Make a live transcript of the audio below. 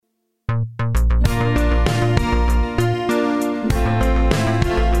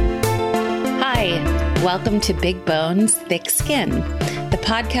Welcome to Big Bones, Thick Skin, the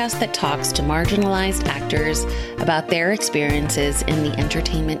podcast that talks to marginalized actors about their experiences in the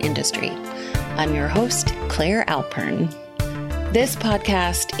entertainment industry. I'm your host, Claire Alpern. This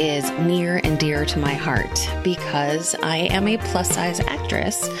podcast is near and dear to my heart because I am a plus-size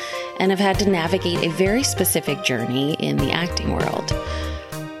actress and have had to navigate a very specific journey in the acting world.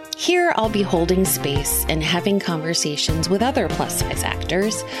 Here, I'll be holding space and having conversations with other plus-size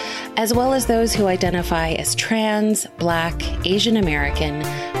actors, as well as those who identify as trans, Black, Asian American,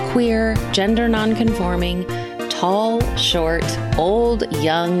 queer, gender nonconforming, tall, short, old,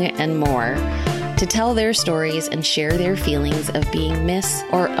 young, and more, to tell their stories and share their feelings of being mis-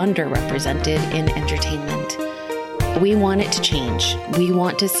 or underrepresented in entertainment. We want it to change. We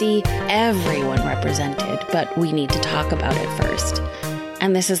want to see everyone represented, but we need to talk about it first.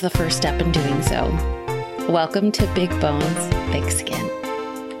 And this is the first step in doing so. Welcome to Big Bones, Thick Skin.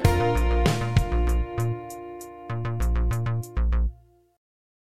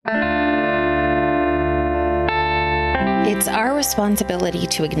 It's our responsibility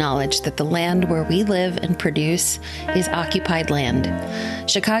to acknowledge that the land where we live and produce is occupied land.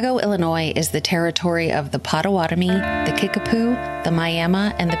 Chicago, Illinois is the territory of the Potawatomi, the Kickapoo, the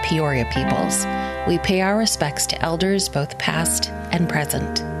Miami, and the Peoria peoples. We pay our respects to elders both past and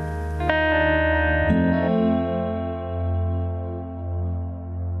present.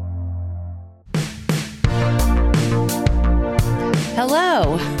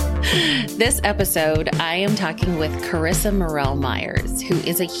 Hello. This episode, I am talking with Carissa Morell Myers, who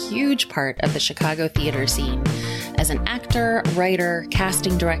is a huge part of the Chicago theater scene as an actor, writer,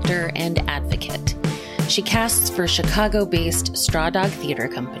 casting director, and advocate. She casts for Chicago-based Straw Dog Theater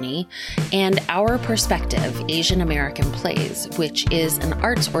Company and Our Perspective Asian American Plays, which is an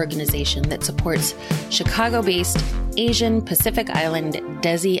arts organization that supports Chicago-based Asian Pacific Island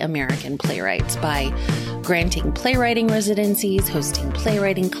Desi American playwrights by granting playwriting residencies, hosting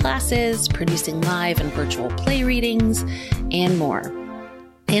playwriting classes, producing live and virtual play readings, and more.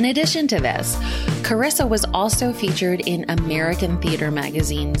 In addition to this, Carissa was also featured in American Theater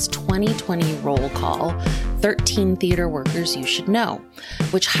Magazine's 2020 roll call, 13 Theater Workers You Should Know,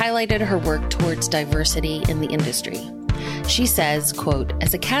 which highlighted her work towards diversity in the industry. She says, quote,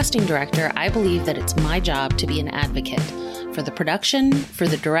 "As a casting director, I believe that it's my job to be an advocate for the production, for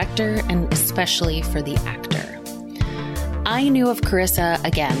the director, and especially for the actor." I knew of Carissa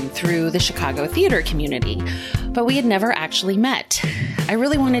again through the Chicago theater community, but we had never actually met. I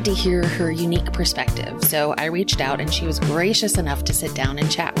really wanted to hear her unique perspective, so I reached out and she was gracious enough to sit down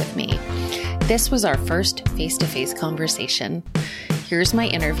and chat with me. This was our first face-to-face conversation. Here's my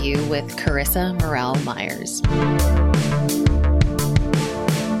interview with Carissa Morell Myers.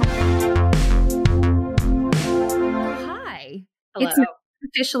 Hi. Hello. It's nice to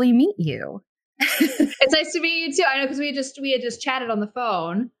officially meet you. It's nice to meet you too. I know because we had just chatted on the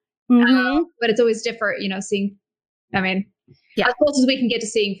phone, but it's always different, seeing. As close as we can get to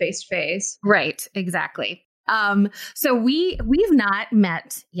seeing face to face. Right, exactly. So we've not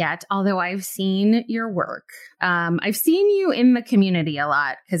met yet, although I've seen your work. I've seen you in the community a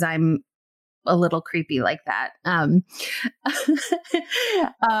lot because I'm a little creepy like that.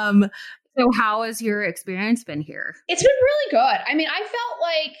 So how has your experience been here? It's been really good. I felt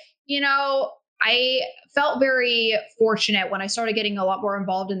like, I felt very fortunate when I started getting a lot more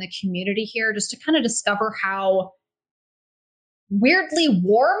involved in the community here, just to kind of discover how weirdly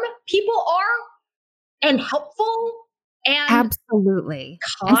warm people are and helpful and absolutely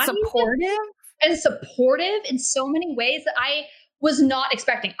kind and supportive in so many ways that I was not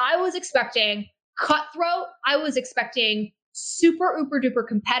expecting. I was expecting cutthroat. I was expecting super uber duper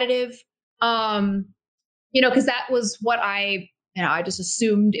competitive. Because that was what I just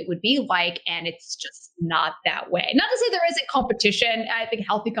assumed it would be like, and it's just not that way. Not to say there isn't competition. I think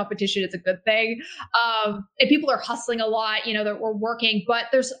healthy competition is a good thing. And people are hustling a lot, that we're working,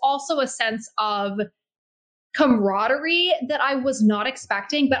 but there's also a sense of camaraderie that I was not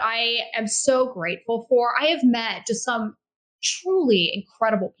expecting, but I am so grateful for. I have met just some truly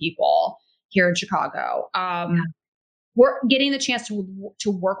incredible people here in Chicago. We're getting the chance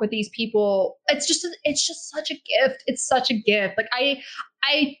to work with these people. It's just such a gift. It's such a gift. Like I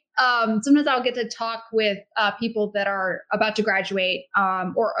sometimes I'll get to talk with people that are about to graduate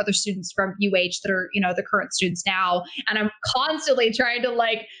or other students from UH that are, the current students now. And I'm constantly trying to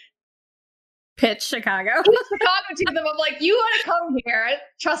pitch Chicago to them. I'm like, you want to come here.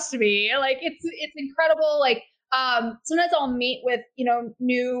 Trust me. Like it's incredible. Like, sometimes I'll meet with,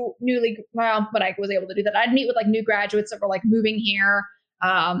 but I was able to do that. I'd meet with new graduates that were moving here.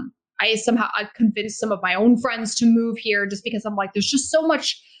 I convinced some of my own friends to move here just because I'm there's just so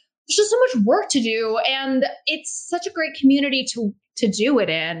much there's just so much work to do, and it's such a great community to do it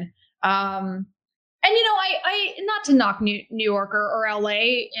in. And I not to knock New York or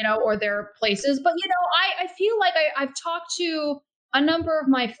LA, or their places, but I feel like I've talked to a number of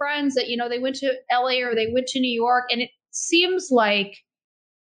my friends that they went to LA or they went to New York, and it seems like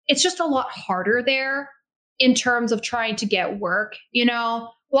it's just a lot harder there in terms of trying to get work.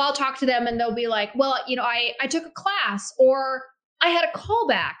 Well, I'll talk to them and they'll be like, well, I took a class or I had a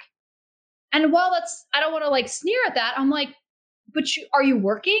callback. And while I don't want to like sneer at that, I'm like, but are you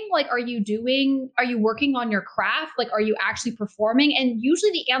working? Like, are you working on your craft? Like, are you actually performing? And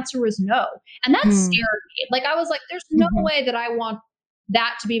usually the answer is no. And that scared me. Like, I was like, there's no way that I want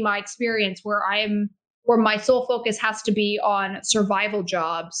that to be my experience where my sole focus has to be on survival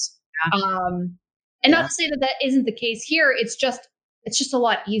jobs. And not to say that isn't the case here. It's just a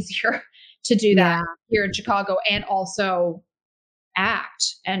lot easier to do that here in Chicago, and also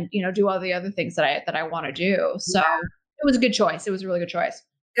act and, do all the other things that I want to do. So it was a good choice. It was a really good choice.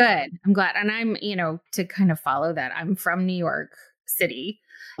 Good. I'm glad. And I'm, to kind of follow that, I'm from New York City.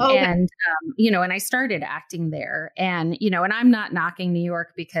 Oh, and, and I started acting there, and, and I'm not knocking New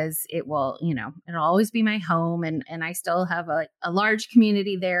York because it'll always be my home. And I still have a large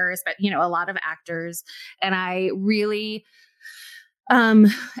community there, a lot of actors, and I really,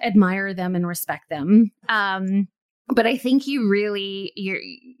 admire them and respect them. But I think you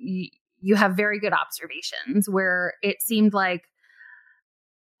have very good observations where it seemed like,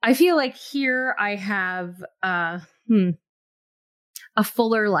 I feel like here I have, a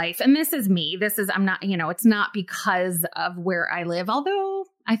fuller life. And this is me. I'm not, it's not because of where I live, although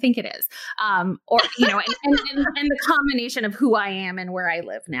I think it is. And the combination of who I am and where I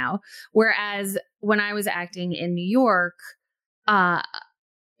live now. Whereas when I was acting in New York,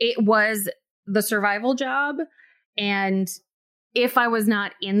 it was the survival job. And if I was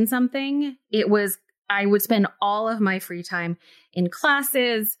not in something, I would spend all of my free time in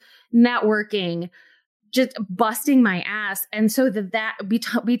classes, networking, just busting my ass. And so that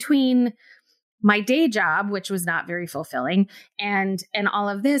between my day job, which was not very fulfilling, and all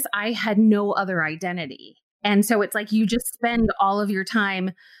of this, I had no other identity. And so it's like you just spend all of your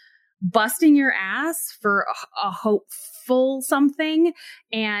time busting your ass for a hopeful something,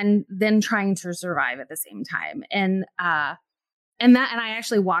 and then trying to survive at the same time. And I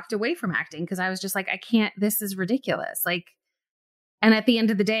actually walked away from acting because I was just like, I can't, this is ridiculous. Like, and at the end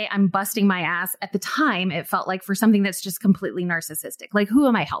of the day, I'm busting my ass. At the time, it felt like for something that's just completely narcissistic. Like, who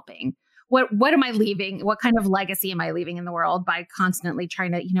am I helping? What am I leaving? What kind of legacy am I leaving in the world by constantly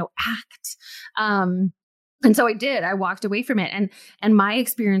trying to, act? And so I did. I walked away from it. And my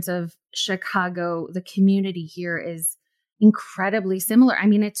experience of Chicago, the community here is incredibly similar. I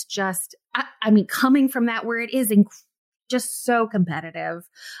mean, it's just, coming from that where it is just so competitive.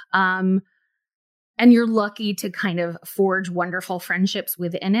 And you're lucky to kind of forge wonderful friendships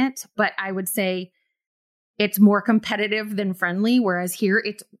within it. But I would say it's more competitive than friendly, whereas here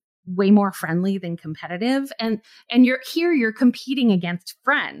it's way more friendly than competitive. And you're competing against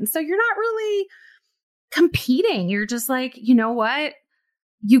friends. So you're not really competing. You're just like, you know what?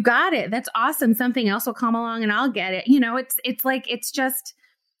 You got it. That's awesome. Something else will come along and I'll get it. It's like, it's just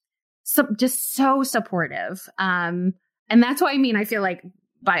so supportive. And that's why, I feel like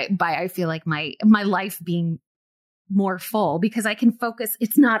I feel like my life being more full, because I can focus.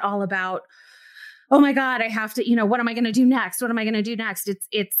 It's not all about, oh my God, I have to, what am I going to do next? What am I going to do next?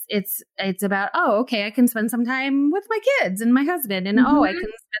 It's about, oh, okay, I can spend some time with my kids and my husband, and oh, I can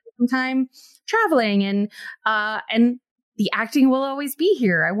spend some time traveling, and the acting will always be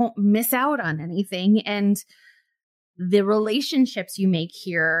here. I won't miss out on anything. And the relationships you make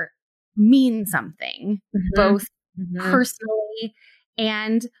here mean something, both personally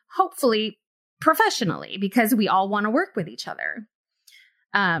and hopefully professionally, because we all want to work with each other.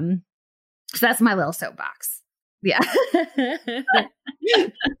 So that's my little soapbox. Yeah.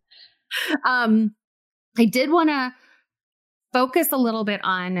 I did want to focus a little bit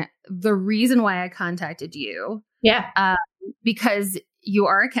on the reason why I contacted you. Yeah. Because you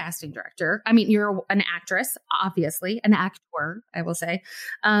are a casting director. You're an actress, obviously, an actor, I will say.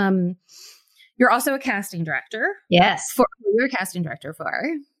 You're also a casting director. Yes. You're a casting director for?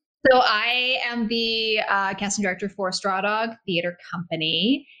 So I am the casting director for Straw Dog Theater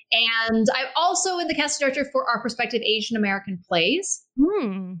Company. And I'm also in the casting director for our prospective Asian American plays. Oh,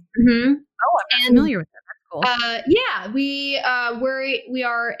 I'm not familiar with that. That's cool. Yeah, we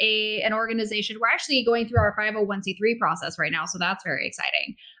are an organization. We're actually going through our 501c3 process right now, so that's very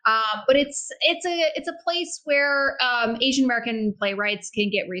exciting. But it's a place where Asian American playwrights can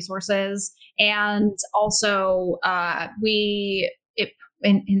get resources, and also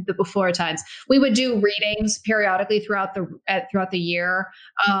in the before times, we would do readings periodically throughout the year,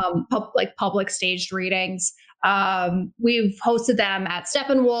 public staged readings. We've hosted them at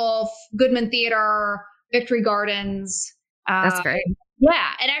Steppenwolf, Goodman Theater, Victory Gardens. That's great. Yeah,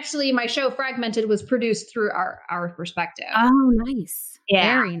 and actually, my show Fragmented was produced through our perspective. Oh, nice.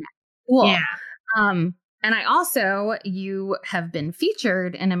 Yeah. Very nice. Cool. Yeah. And you have been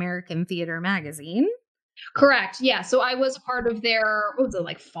featured in American Theater Magazine. Correct. Yeah. So I was a part of their, what was it,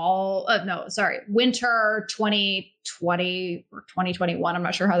 like winter 2020 or 2021. I'm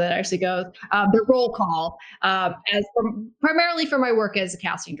not sure how that actually goes. The roll call, primarily for my work as a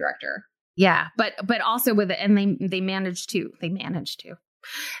casting director. Yeah. But also with it, and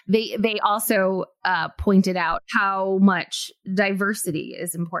they also pointed out how much diversity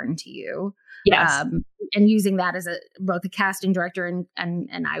is important to you. Yes. And using that as both a casting director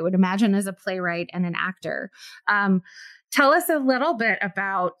and I would imagine as a playwright and an actor. Tell us a little bit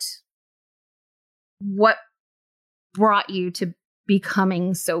about what brought you to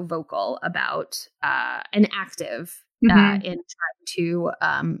becoming so vocal about and active in trying to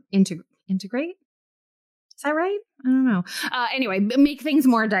integrate. Is that right? I don't know. Anyway, make things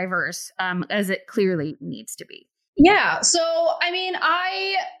more diverse, as it clearly needs to be. Yeah. So, I mean,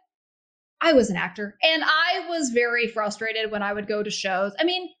 I was an actor, and I was very frustrated when I would go to shows. I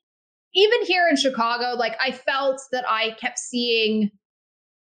mean, even here in Chicago, like, I felt that I kept seeing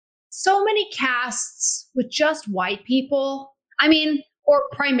so many casts with just white people. I mean, or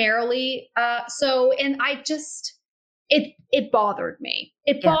primarily. And I just, it bothered me.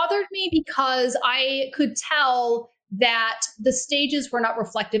 It bothered me because I could tell that the stages were not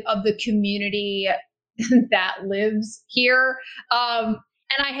reflective of the community that lives here.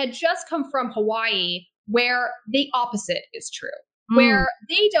 And I had just come from Hawaii, where the opposite is true, where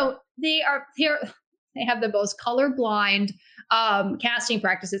they have the most colorblind casting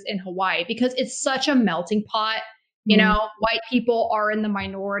practices in Hawaii, because it's such a melting pot. You know, white people are in the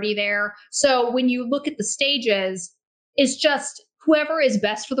minority there. So when you look at the stages, it's just whoever is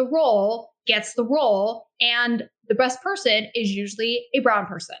best for the role gets the role, and the best person is usually a brown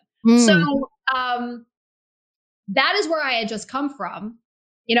person. So that is where I had just come from.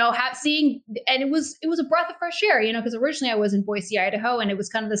 You know, and it was a breath of fresh air, you know, because originally I was in Boise, Idaho, and it was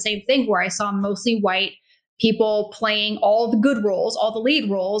kind of the same thing where I saw mostly white people playing all the good roles, all the lead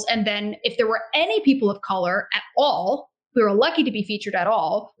roles. And then if there were any people of color at all, we were lucky to be featured at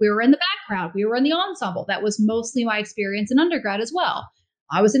all. We were in the background. We were in the ensemble. That was mostly my experience in undergrad as well.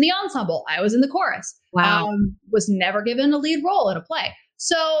 I was in the ensemble. I was in the chorus. Wow. Was never given a lead role in a play.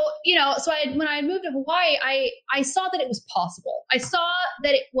 So, you know, when I moved to Hawaii, I saw that it was possible. I saw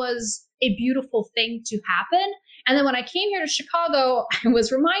that it was a beautiful thing to happen. And then when I came here to Chicago, I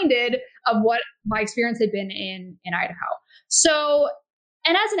was reminded of what my experience had been in Idaho. So,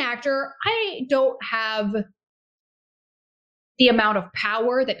 and as an actor, I don't have the amount of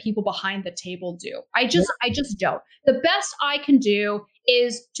power that people behind the table do. I just don't. The best I can do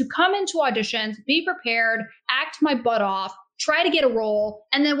is to come into auditions, be prepared, act my butt off, try to get a role,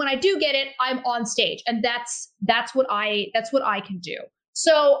 and then when I do get it, I'm on stage, and that's what I can do.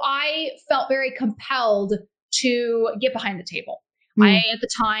 So I felt very compelled to get behind the table. I, at the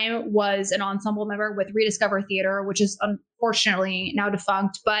time, was an ensemble member with Rediscover Theater, which is unfortunately now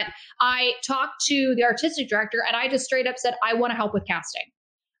defunct. But I talked to the artistic director, and I just straight up said, I want to help with casting.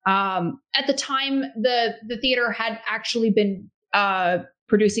 At the time, the theater had actually been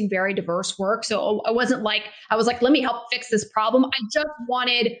producing very diverse work. So I was like, let me help fix this problem. I just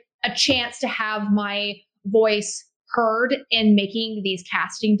wanted a chance to have my voice heard in making these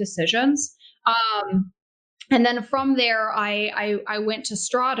casting decisions. And then from there, I went to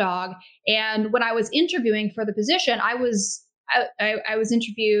Straw Dog. And when I was interviewing for the position, I was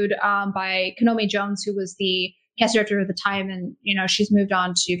interviewed by Kanome Jones, who was the cast director at the time, and you know, she's moved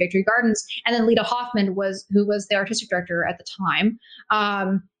on to Victory Gardens. And then Lita Hoffman who was the artistic director at the time.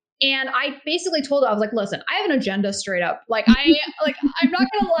 And I basically told her, I was like, listen, I have an agenda straight up. I'm not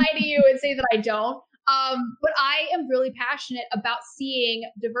going to lie to you and say that I don't. But I am really passionate about seeing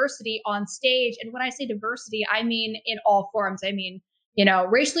diversity on stage. And when I say diversity, I mean in all forms. I mean, you know,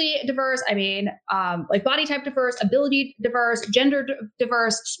 racially diverse. I mean, like body type diverse, ability diverse, gender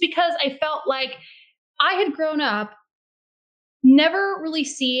diverse, just because I felt like I had grown up never really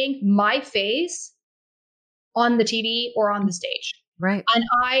seeing my face on the TV or on the stage. Right. And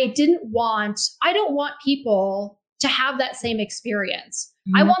I don't want people to have that same experience.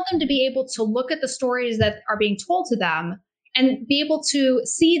 Mm-hmm. I want them to be able to look at the stories that are being told to them and be able to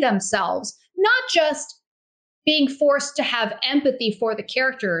see themselves, not just being forced to have empathy for the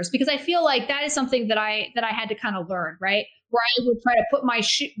characters, because I feel like that is something that I had to kind of learn, right? where I would try to put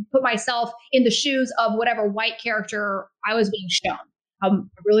myself in the shoes of whatever white character I was being shown. I'm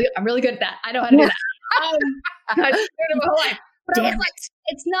really good at that. I know how to do that. I've been doing it my whole life. But I was like,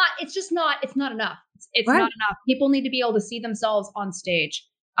 it's not enough. It's not enough. People need to be able to see themselves on stage.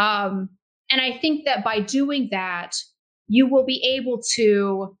 And I think that by doing that, you will be able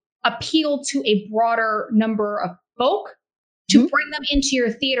to appeal to a broader number of folk to bring them into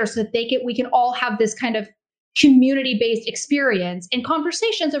your theater so that we can all have this kind of community-based experience and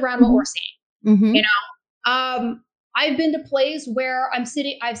conversations around what we're seeing. You know, I've been to plays where I've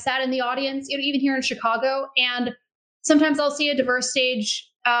sat in the audience, you know, even here in Chicago, and sometimes I'll see a diverse stage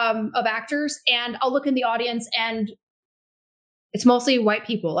of actors, and I'll look in the audience and it's mostly white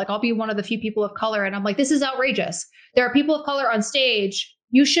people. Like, I'll be one of the few people of color, and I'm like, this is outrageous. There are people of color on stage.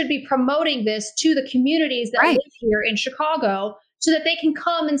 You should be promoting this to the communities that live here in Chicago so that they can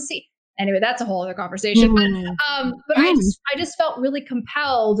come and see. Anyway, that's a whole other conversation. But I just felt really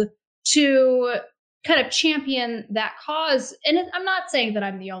compelled to kind of champion that cause. And I'm not saying that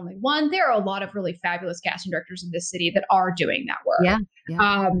I'm the only one. There are a lot of really fabulous casting directors in this city that are doing that work.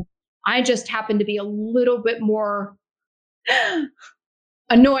 I just happen to be a little bit more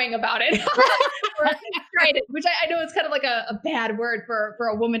annoying about it. Which I know it's kind of like a bad word for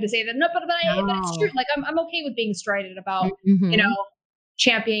a woman to say that. No, but it's true. Like, I'm okay with being strident about, you know,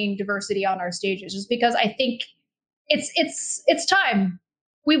 championing diversity on our stages, just because I think it's time.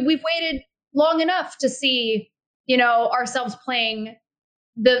 We've waited long enough to see, you know, ourselves playing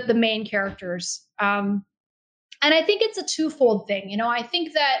the main characters. And I think it's a twofold thing. You know, I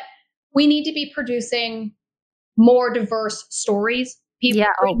think that we need to be producing more diverse stories. People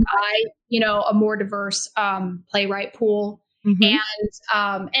buy, you know, a more diverse playwright pool.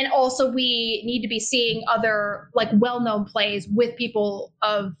 And also we need to be seeing other like well-known plays with people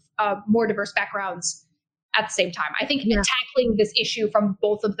of more diverse backgrounds at the same time. I think tackling this issue from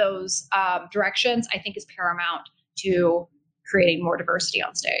both of those directions, I think, is paramount to creating more diversity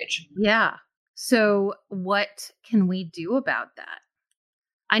on stage. Yeah. So what can we do about that?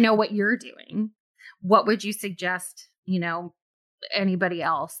 I know what you're doing. What would you suggest, you know, anybody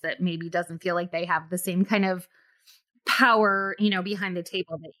else that maybe doesn't feel like they have the same kind of power, you know, behind the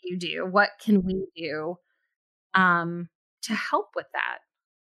table that you do? What can we do to help with that?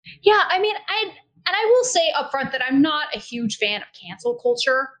 Yeah, I mean, I will say up front that I'm not a huge fan of cancel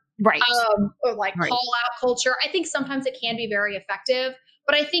culture. Right. Or like call out culture. I think sometimes it can be very effective,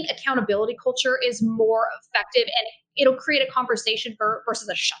 but I think accountability culture is more effective, and it'll create a conversation versus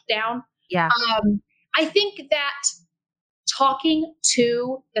a shutdown. Yeah. I think that talking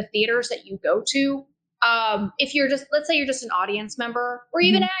to the theaters that you go to, if you're just, let's say you're just an audience member or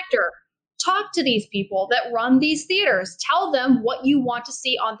even an actor, talk to these people that run these theaters. Tell them what you want to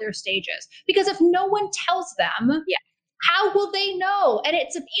see on their stages. Because if no one tells them, how will they know? And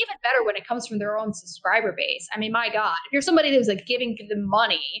it's even better when it comes from their own subscriber base. I mean, my God, if you're somebody who's like giving them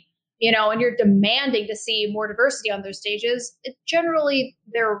money, you know, and you're demanding to see more diversity on their stages, generally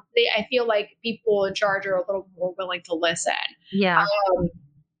I feel like people in charge are a little more willing to listen. Yeah.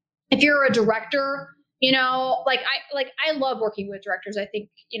 If you're a director, you know, I love working with directors. I think,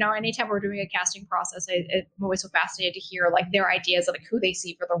 you know, anytime we're doing a casting process, I'm always so fascinated to hear like their ideas of like who they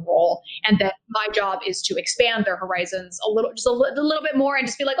see for the role. And that my job is to expand their horizons a little bit more and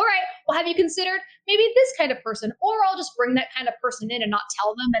just be like, all right, well, have you considered maybe this kind of person? Or I'll just bring that kind of person in and not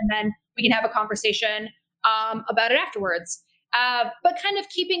tell them. And then we can have a conversation about it afterwards. But kind of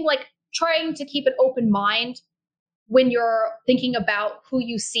trying to keep an open mind when you're thinking about who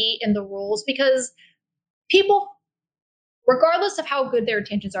you see in the roles, because people, regardless of how good their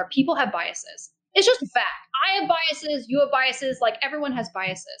intentions are, people have biases. It's just a fact. I have biases. You have biases. Like, everyone has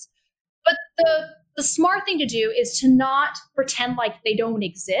biases. But the smart thing to do is to not pretend like they don't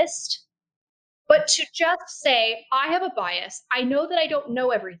exist, but to just say, I have a bias. I know that I don't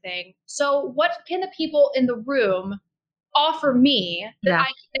know everything. So what can the people in the room offer me that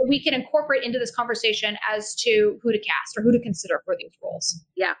we can incorporate into this conversation as to who to cast or who to consider for these roles?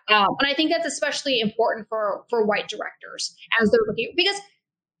 Yeah. And I think that's especially important for white directors as they're looking, because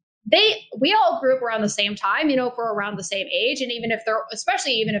we all grew up around the same time, you know, for around the same age. And even if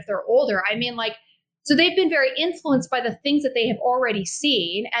they're older, I mean, like, so they've been very influenced by the things that they have already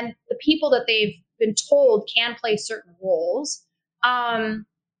seen and the people that they've been told can play certain roles.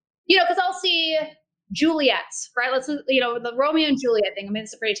 You know, because I'll see Juliet's, right? You know, the Romeo and Juliet thing. I mean,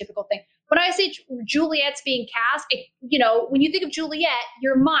 it's a pretty typical thing. When I say Juliet's being cast, you know, when you think of Juliet,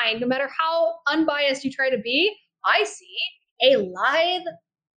 your mind, no matter how unbiased you try to be, I see a lithe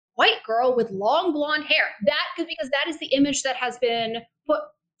white girl with long blonde hair. Because that is the image that has been put,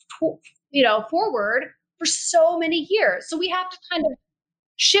 you know, forward for so many years. So we have to kind of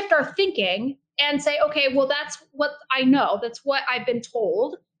shift our thinking and say, okay, well, that's what I know. That's what I've been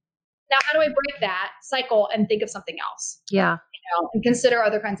told. Now, how do I break that cycle and think of something else? Yeah. And consider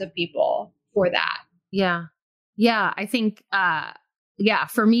other kinds of people for that. Yeah. Yeah. I think,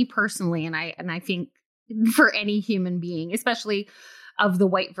 for me personally, and I think for any human being, especially of the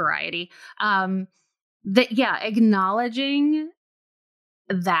white variety, acknowledging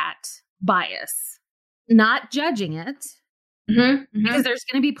that bias, not judging it, because there's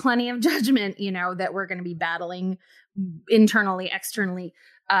going to be plenty of judgment, that we're going to be battling internally, externally,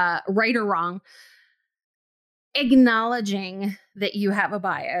 right or wrong. Acknowledging that you have a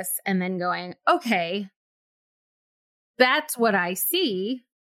bias and then going, okay, that's what I see.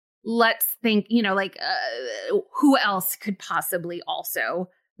 Let's think, who else could possibly also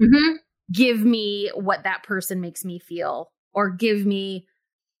give me what that person makes me feel, or give me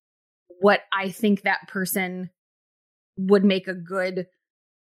what I think that person would make a good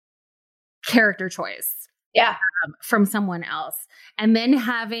character choice. Yeah. From someone else. And then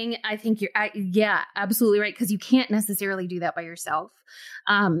having, I think you're, absolutely right. Because you can't necessarily do that by yourself.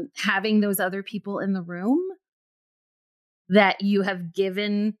 Having those other people in the room that you have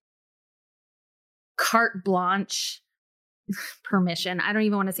given carte blanche permission. I don't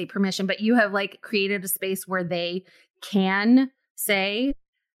even want to say permission, but you have like created a space where they can say,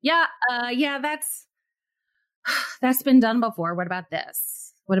 that's been done before. What about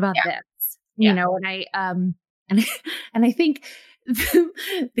this? What about this? And I think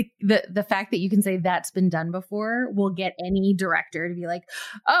the fact that you can say that's been done before will get any director to be like,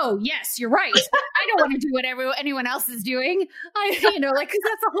 oh yes, you're right. I don't want to do what anyone else is doing. Cause that's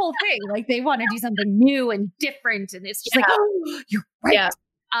the whole thing. Like they want to do something new and different. And it's just like, oh, you're right.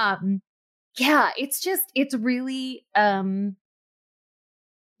 It's really,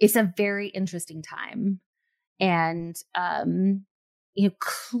 it's a very interesting time. And,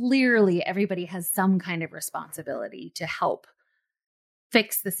 clearly everybody has some kind of responsibility to help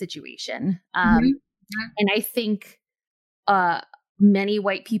fix the situation. And I think many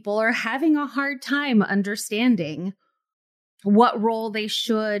white people are having a hard time understanding what role they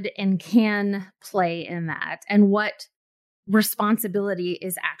should and can play in that, and what responsibility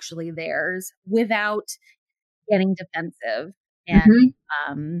is actually theirs without getting defensive and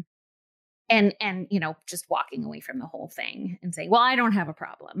just walking away from the whole thing and saying, well, I don't have a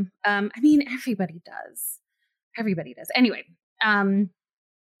problem. Everybody does. Anyway,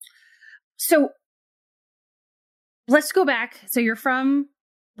 so let's go back. So you're from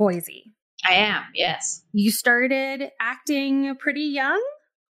Boise. I am. Yes. You started acting pretty young.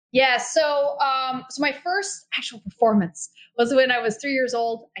 Yeah. So my first actual performance was when I was 3 years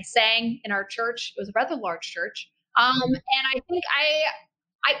old. I sang in our church. It was a rather large church. And I think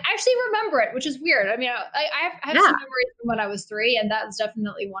I actually remember it, which is weird. I mean, I have some memories from when I was 3, and that was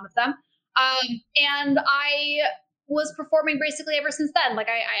definitely one of them. And I was performing basically ever since then. Like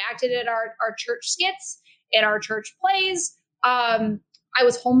I acted in our church skits, in our church plays. I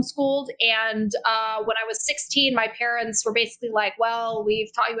was homeschooled, and when I was 16, my parents were basically like, well,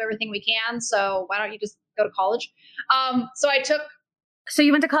 we've taught you everything we can, so why don't you just go to college? So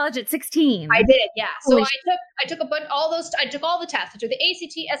you went to college at 16? I did, yeah. So I took I took all the tests. I took the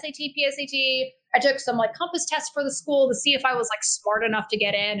ACT, SAT, PSAT. I took some like Compass tests for the school to see if I was like smart enough to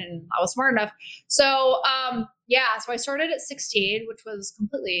get in, and I was smart enough. So so I started at 16, which was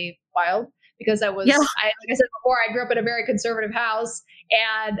completely wild because like I said before, I grew up in a very conservative house,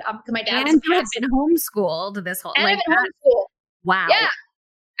 and my dad and you had been homeschooled this whole I've been homeschooled. Wow. Yeah,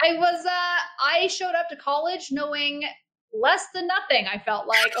 I showed up to college knowing less than nothing. I felt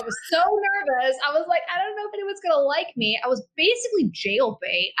like I was so nervous. I was like, I don't know if anyone's going to like me. I was basically jail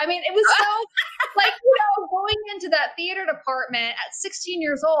bait. I mean, it was so like, going into that theater department at 16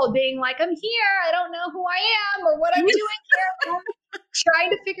 years old, being like, I'm here. I don't know who I am or what I'm doing here. I'm trying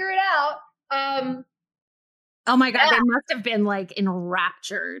to figure it out. Oh my God, they must have been like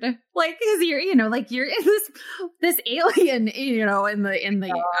enraptured. Like, cause you're in this alien, in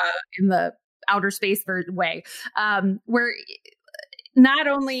the outer space way, where not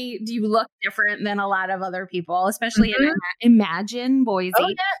only do you look different than a lot of other people, especially in Imagine Boise,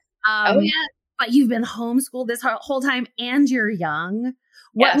 but you've been homeschooled this whole time and you're young.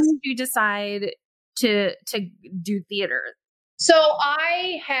 What made you decide to do theater? So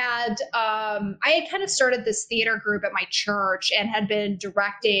I had kind of started this theater group at my church and had been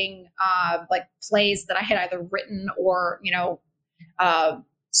directing like plays that I had either written or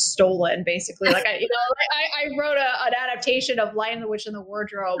stolen, basically. Like I wrote an adaptation of Lion, the Witch, and the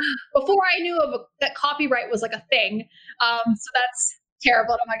Wardrobe before I knew that copyright was like a thing. So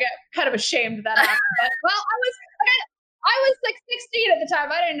terrible. I'm like kind of ashamed that happened. But well, I was like 16 at the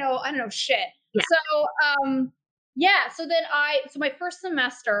time. I didn't know shit. Yeah. So then my first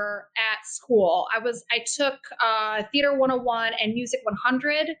semester at school, I took Theater 101 and Music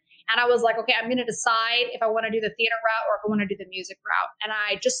 100. And I was like, okay, I'm going to decide if I want to do the theater route or if I want to do the music route. And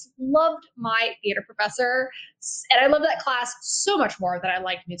I just loved my theater professor. And I loved that class so much more than I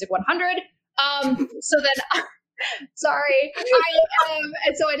liked Music 100. So then, sorry.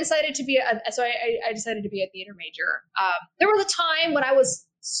 And so I decided to be I decided to be a theater major. There was a time when I was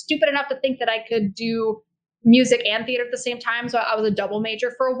stupid enough to think that I could do music and theater at the same time. So I was a double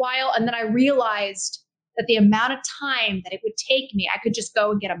major for a while. And then I realized that the amount of time that it would take me, I could just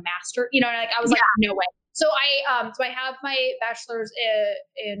go and get a master, I was like, no way. So I have my bachelor's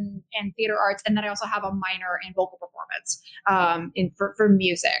in theater arts. And then I also have a minor in vocal performance, for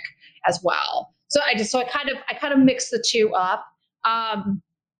music as well. So I kind of mixed the two up.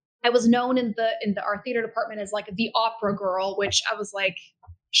 I was known in the art theater department as like the opera girl, which I was like,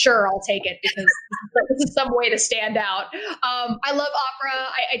 sure, I'll take it because this is some way to stand out. I love opera.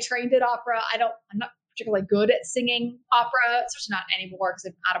 I trained at opera. I'm not particularly good at singing opera, especially not anymore because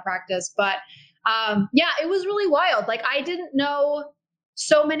I'm out of practice. But it was really wild. Like I didn't know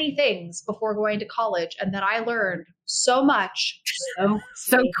so many things before going to college, and then I learned so much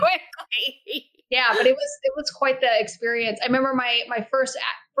so quickly. Yeah, but it was quite the experience. I remember my first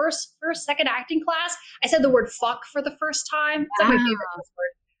second acting class. I said the word "fuck" for the first time. It's like my favorite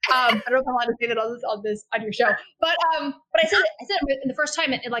word. I don't know if I'm allowed to say that on your show, but I said it in the first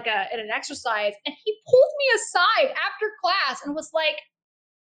time in an exercise, and he pulled me aside after class and was like,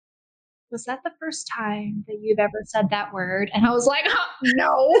 "Was that the first time that you've ever said that word?" And I was like,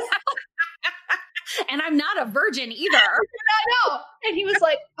 "No." And I'm not a virgin either. I know. And he was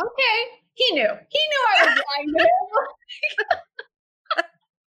like, "Okay." He knew I was lying to him.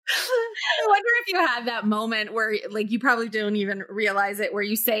 I wonder if you had that moment where like you probably don't even realize it, where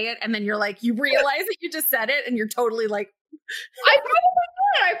you say it and then you're like, you realize that you just said it and you're totally like, I probably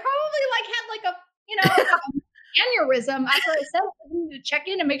did. I probably had like a aneurysm after I said it. I needed to check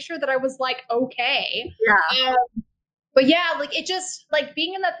in and make sure that I was like, okay. Yeah. But yeah, like it just like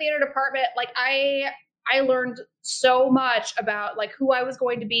being in that theater department, like I learned so much about like who I was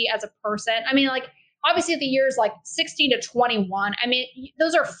going to be as a person. I mean, like obviously the years like 16 to 21, I mean,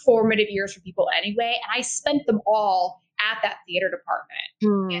 those are formative years for people anyway. And I spent them all at that theater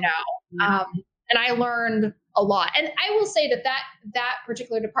department, and I learned a lot. And I will say that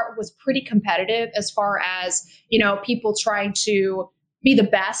particular department was pretty competitive as far as, people trying to be the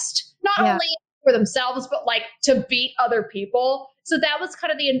best, not only for themselves, but like to beat other people. So that was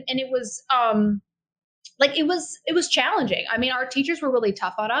kind of and it was, it was challenging. I mean, our teachers were really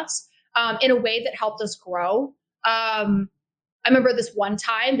tough on us. In a way that helped us grow. I remember this one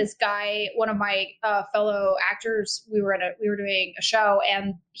time, this guy, one of my fellow actors, we were doing a show,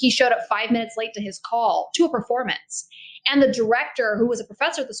 and he showed up 5 minutes late to his call to a performance. And the director, who was a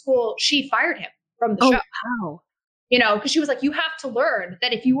professor at the school, she fired him from the show. Wow. Because she was like, you have to learn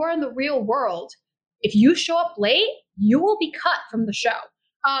that if you are in the real world, if you show up late, you will be cut from the show.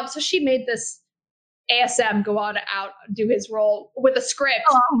 So she made this ASM go out do his role with a script.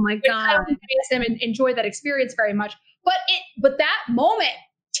 Oh my God. ASM and enjoy that experience very much. But that moment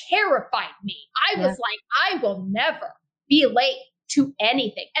terrified me. I was like, I will never be late to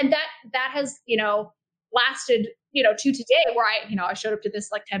anything. And that has, lasted, to today where I showed up to this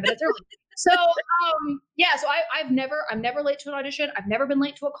like 10 minutes early. So, so I'm never late to an audition. I've never been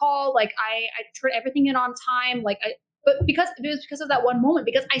late to a call. Like I turn everything in on time. But it was because of that one moment,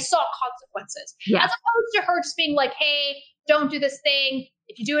 because I saw consequences, as opposed to her just being like, "Hey, don't do this thing.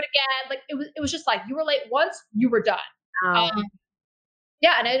 If you do it again," like it was just like, you were late once, you were done. And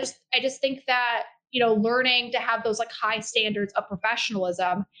I just think that learning to have those like high standards of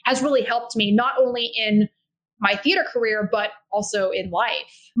professionalism has really helped me, not only in my theater career but also in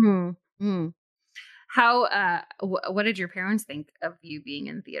life. Mm-hmm. How? What did your parents think of you being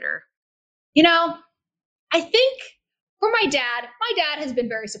in theater? I think. For my dad has been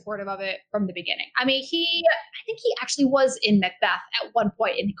very supportive of it from the beginning. I mean, I think he actually was in Macbeth at one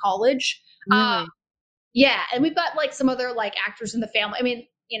point in college. Really? And we've got like some other like actors in the family. I mean,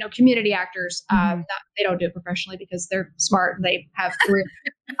 community actors. They don't do it professionally because they're smart and they have careers.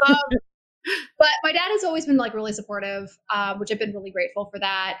 But my dad has always been like really supportive, which I've been really grateful for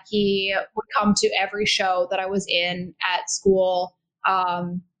that. He would come to every show that I was in at school.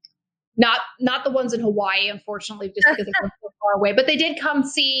 Not the ones in Hawaii, unfortunately, just because they're so far away. But they did come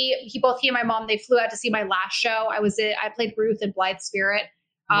see both he and my mom. They flew out to see my last show. I played Ruth in Blythe Spirit.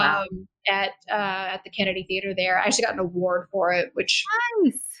 Wow. At the Kennedy Theater there. I actually got an award for it, which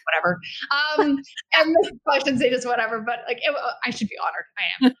Nice. whatever. And I shouldn't say just whatever, but like I should be honored. I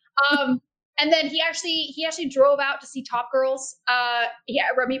am. And then he actually drove out to see Top Girls.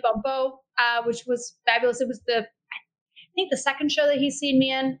 Remy Bumpo, which was fabulous. It was I think the second show that he's seen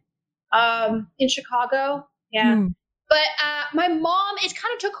me in Chicago. Yeah. But my mom, it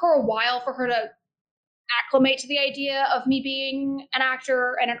kind of took her a while for her to acclimate to the idea of me being an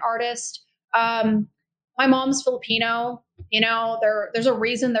actor and an artist. My mom's Filipino. There's a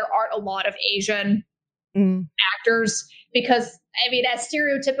reason there aren't a lot of Asian actors, because I mean, as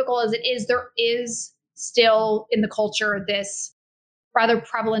stereotypical as it is, there is still in the culture this rather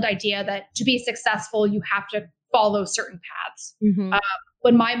prevalent idea that to be successful, you have to follow certain paths. Mm-hmm.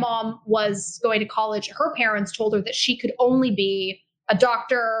 When my mom was going to college, her parents told her that she could only be a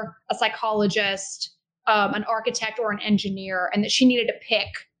doctor, a psychologist, an architect, or an engineer, and that she needed to pick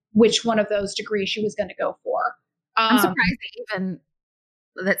which one of those degrees she was going to go for. I'm surprised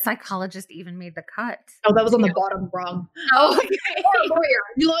that psychologist even made the cut. Oh, that was on the bottom rung. Oh, okay. Or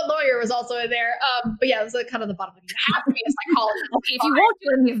lawyer was also in there. But yeah, it was kind of the bottom. You have to be a psychologist. Okay, if you won't do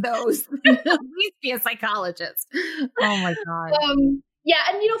any of those, at least be a psychologist. Oh my God. Yeah,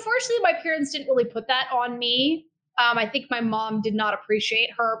 and fortunately, my parents didn't really put that on me. I think my mom did not appreciate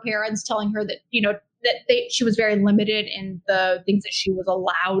her parents telling her that she was very limited in the things that she was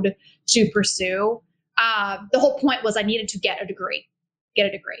allowed to pursue. The whole point was I needed to get a degree.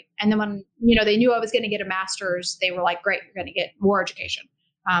 And then when, they knew I was going to get a master's, they were like, great, you're going to get more education.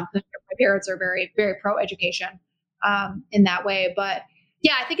 My parents are very, very pro education in that way. But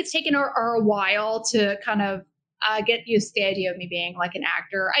yeah, I think it's taken her a while to kind of get used to the idea of me being like an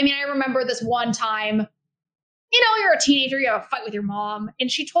actor. I mean, I remember this one time, you're a teenager, you have a fight with your mom. And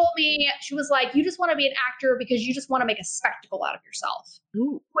she told me, she was like, you just want to be an actor because you just want to make a spectacle out of yourself,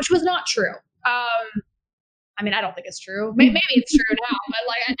 which was not true. I mean, I don't think it's true. Maybe it's true now, but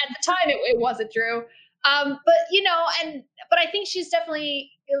like at the time it wasn't true. But I think she's definitely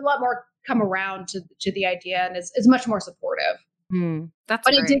a lot more come around to the idea and is much more supportive. But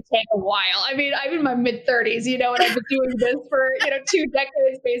great. It did take a while. I mean, I'm in my mid-30s, and I've been doing this for 2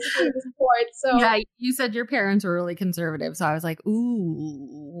 decades basically at this point. So yeah, you said your parents were really conservative, so I was like,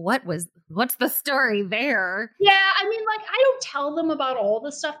 ooh, what's the story there? Yeah, I mean, like I don't tell them about all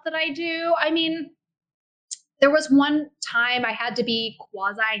the stuff that I do. I mean, there was one time I had to be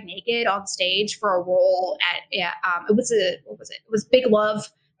quasi naked on stage for a role it was Big Love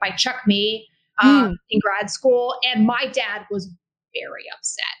by Chuck Mee in grad school, and my dad was very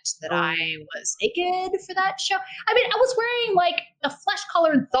upset that I was naked for that show. I mean, I was wearing like a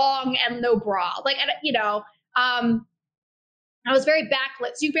flesh-colored thong and no bra, I was very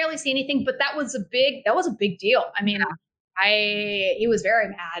backlit, so you barely see anything. But that was a big deal. I mean, he was very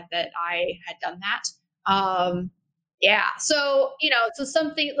mad that I had done that. Yeah. So, so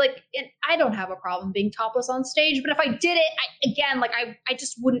something like, and I don't have a problem being topless on stage, but if I did it, I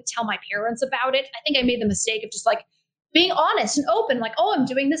just wouldn't tell my parents about it. I think I made the mistake of just like being honest and open, like, oh, I'm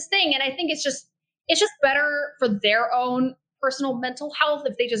doing this thing. And I think it's just better for their own personal mental health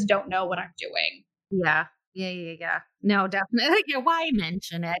if they just don't know what I'm doing. Yeah. No, definitely. Yeah, why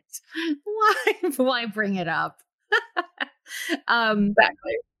mention it? Why bring it up? Exactly.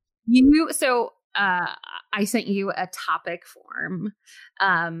 I sent you a topic form,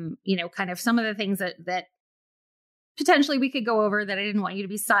 kind of some of the things that potentially we could go over that I didn't want you to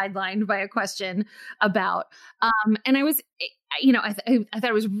be sidelined by a question about. And I was, I thought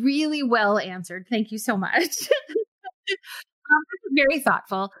it was really well answered. Thank you so much. Very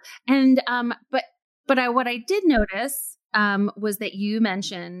thoughtful. And, but what I did notice, was that you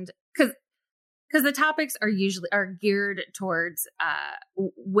mentioned, because the topics are geared towards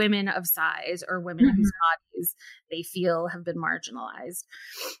women of size or women whose bodies they feel have been marginalized.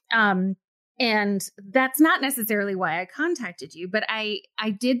 And that's not necessarily why I contacted you, but I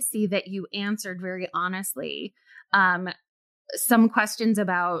did see that you answered very honestly some questions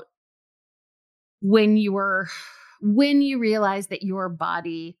about when you realized that your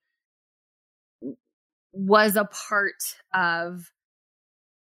body was a part of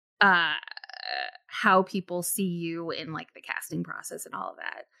how people see you in like the casting process and all of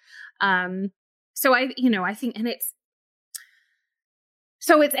that. So I think, and it's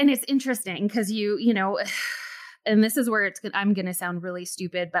interesting because and this is where I'm going to sound really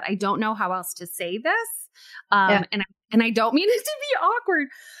stupid, but I don't know how else to say this. And I don't mean it to be awkward.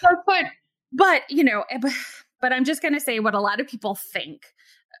 That's fine. But I'm just going to say what a lot of people think.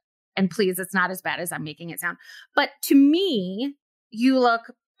 And please, it's not as bad as I'm making it sound. But to me, you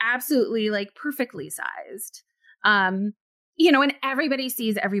look absolutely like perfectly sized. and everybody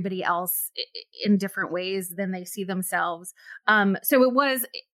sees everybody else in different ways than they see themselves. So it was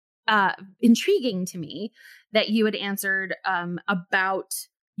intriguing to me that you had answered about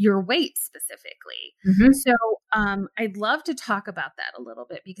your weight specifically. Mm-hmm. So I'd love to talk about that a little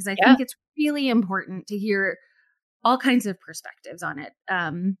bit, because I think it's really important to hear all kinds of perspectives on it,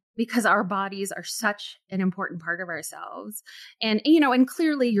 because our bodies are such an important part of ourselves. And, and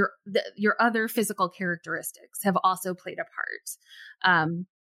clearly your other physical characteristics have also played a part.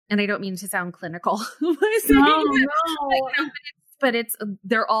 And I don't mean to sound clinical by saying that, but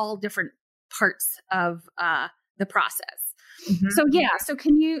they're all different parts of the process. Mm-hmm. So so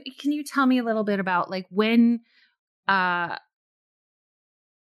can you tell me a little bit about like when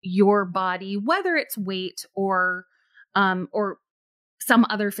your body, whether it's weight or some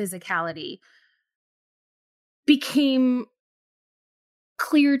other physicality, became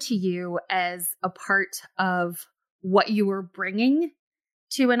clear to you as a part of what you were bringing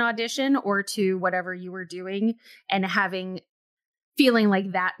to an audition or to whatever you were doing, and feeling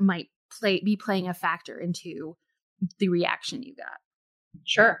like that might be playing a factor into the reaction you got?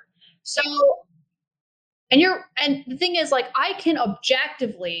 Sure. So, and the thing is, like, I can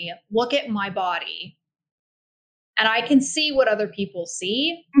objectively look at my body and I can see what other people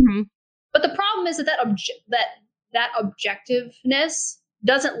see. Mm-hmm. But the problem is that objectiveness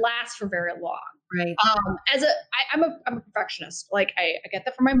doesn't last for very long. Right. I'm a perfectionist. Like, I get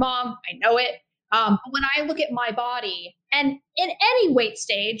that from my mom. I know it. But when I look at my body, and in any weight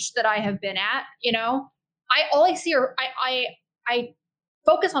stage that I have been at, all I see are I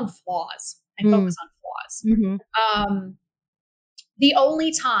focus on flaws. I focus on flaws. Mm-hmm. The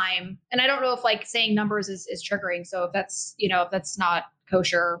only time, and I don't know if like saying numbers is triggering. So if that's not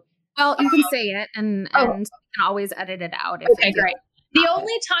kosher. Well, you can say it and you can always edit it out. Okay, great. The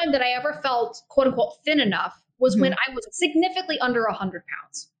only time that I ever felt quote unquote thin enough was when I was significantly under 100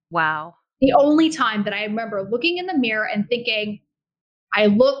 pounds. Wow. The only time that I remember looking in the mirror and thinking, I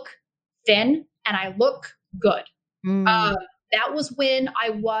look thin and I look good. That was when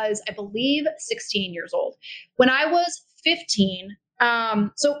I was, I believe, 16 years old. When I was 15,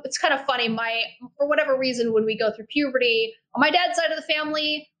 so it's kind of funny. For whatever reason, when we go through puberty, on my dad's side of the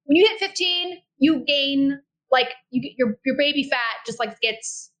family, when you hit 15, you gain like your baby fat just like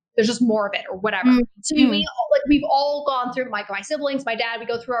there's just more of it or whatever. Mm-hmm. So we've all gone through my siblings, my dad, we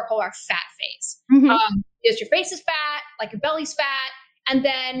go through our fat phase. Mm-hmm. Your face is fat, like your belly's fat, and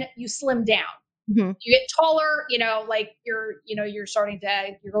then you slim down. Mm-hmm. You get taller, like you're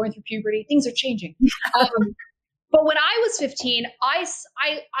going through puberty. Things are changing. But when I was 15,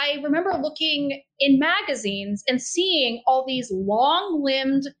 I remember looking in magazines and seeing all these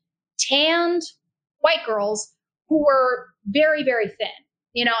long-limbed, tanned white girls who were very, very thin,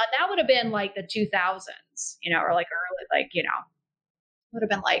 and that would have been like the 2000s, or like early, would have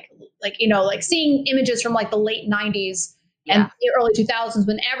been like seeing images from like the late 90s and the early 2000s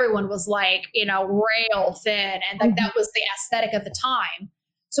when everyone was like, rail thin, and like that was the aesthetic of the time.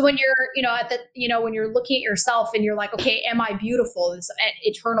 So when you're, when you're looking at yourself and you're like, okay, am I beautiful? This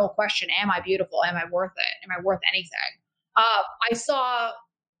eternal question. Am I beautiful? Am I worth it? Am I worth anything? I saw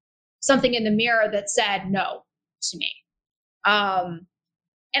something in the mirror that said no to me.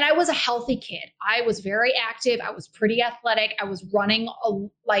 And I was a healthy kid. I was very active. I was pretty athletic. I was running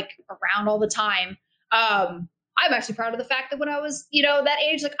around all the time. I'm actually proud of the fact that when I was, that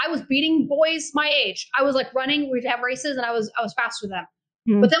age, like I was beating boys my age. I was like running. We'd have races, and I was faster than them.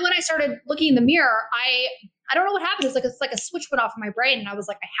 Mm-hmm. But then when I started looking in the mirror, I don't know what happened. It's like a switch went off in my brain, and I was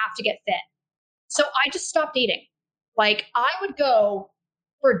like, I have to get thin. So I just stopped eating. Like I would go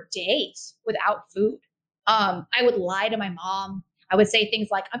for days without food. I would lie to my mom. I would say things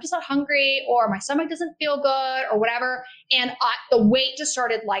like, I'm just not hungry, or my stomach doesn't feel good, or whatever. And the weight just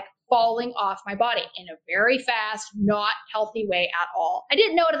started like falling off my body in a very fast, not healthy way at all. I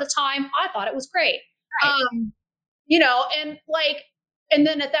didn't know it at the time. I thought it was great. Right. And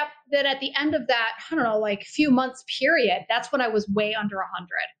then at the end of that, I don't know, like few months period, that's when I was way under 100.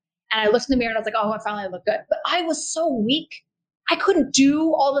 And I looked in the mirror and I was like, oh, I finally look good. But I was so weak. I couldn't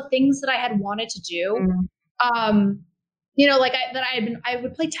do all the things that I had wanted to do. Mm-hmm. I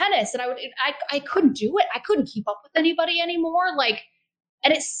would play tennis, and I couldn't do it. I couldn't keep up with anybody anymore.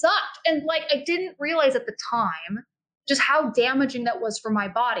 And it sucked. And I didn't realize at the time just how damaging that was for my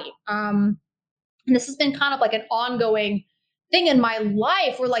body. And this has been kind of like an ongoing thing in my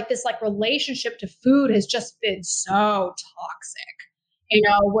life where this relationship to food has just been so toxic,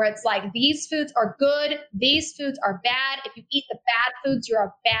 where it's like, these foods are good. These foods are bad. If you eat the bad foods, you're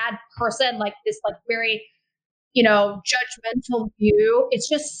a bad person. Very judgmental view. It's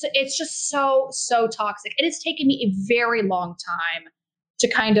just so toxic. It has taken me a very long time to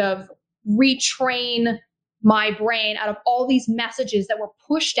kind of retrain my brain out of all these messages that were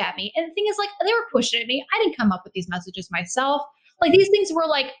pushed at me. And the thing is, like, they were pushed at me. I didn't come up with these messages myself. Like, these things were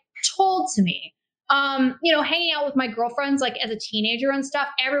like told to me. Hanging out with my girlfriends, like as a teenager and stuff,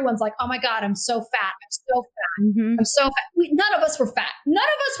 everyone's like, oh my God, I'm so fat. I'm so fat. Mm-hmm. I'm so fat. None of us were fat. None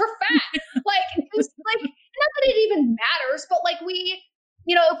of us were fat. Like, it was like, not that it even matters, but like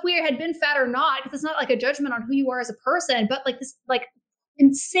if we had been fat or not, because it's not like a judgment on who you are as a person, but like this, like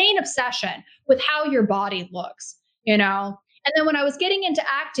insane obsession with how your body looks, And then when I was getting into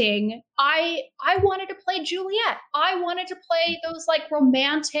acting, I wanted to play Juliet. I wanted to play those like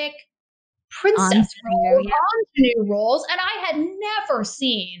romantic princess ingenue roles. And I had never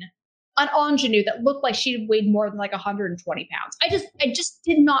seen an ingenue that looked like she weighed more than like 120 pounds. I just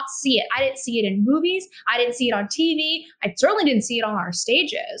did not see it. I didn't see it in movies. I didn't see it on TV. I certainly didn't see it on our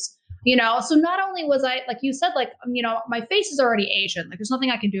stages. So not only was I, like you said, like, my face is already Asian. Like, there's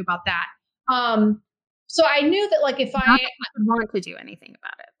nothing I can do about that. So I knew that, like, if I want to do anything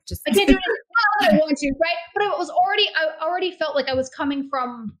about it, I can't do anything. I want to, right? But I already felt like I was coming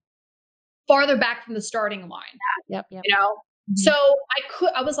from farther back from the starting line. Yep. Mm-hmm. So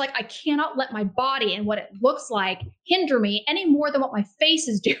I was like, I cannot let my body and what it looks like hinder me any more than what my face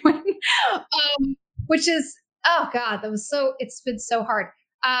is doing. Which is, oh God, it's been so hard.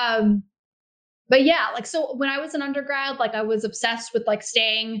 But yeah, like, so when I was an undergrad, like I was obsessed with like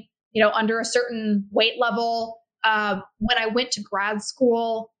staying, under a certain weight level. When I went to grad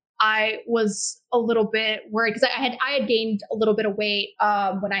school, I was a little bit worried because I had gained a little bit of weight,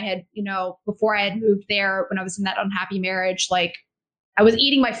 when I had, before I had moved there, when I was in that unhappy marriage. Like, I was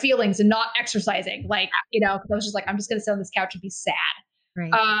eating my feelings and not exercising, like, because I was just like, I'm just going to sit on this couch and be sad.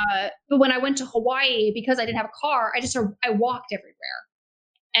 Right. But when I went to Hawaii, because I didn't have a car, I walked everywhere.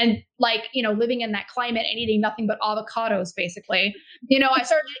 And like, living in that climate and eating nothing but avocados, basically, I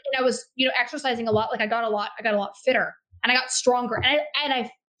started, and I was, exercising a lot. Like I got a lot fitter and I got stronger. And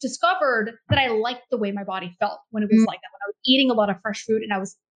I discovered that I liked the way my body felt when it was like that. When I was eating a lot of fresh food and I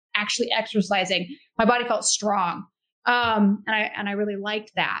was actually exercising, my body felt strong. And I really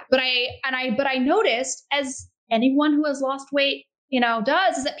liked that. But I noticed, as anyone who has lost weight,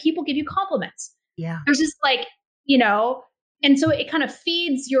 does, is that people give you compliments. Yeah. There's just like, and so it kind of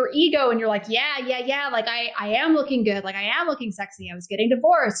feeds your ego and you're like, yeah. Like I am looking good. Like I am looking sexy. I was getting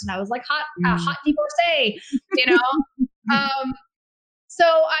divorced and I was like hot divorcee, so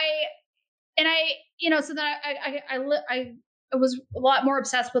so then I was a lot more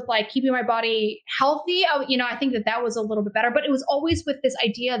obsessed with like keeping my body healthy. I think that was a little bit better, but it was always with this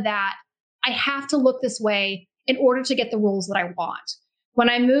idea that I have to look this way in order to get the roles that I want. When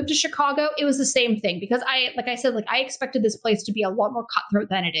I moved to Chicago, it was the same thing because I expected this place to be a lot more cutthroat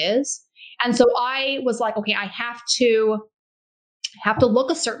than it is. And so I was like, okay, I have to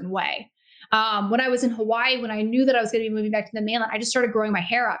look a certain way. When I was in Hawaii, when I knew that I was going to be moving back to the mainland, I just started growing my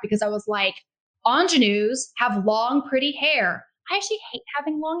hair out because I was like, ingenues have long, pretty hair. I actually hate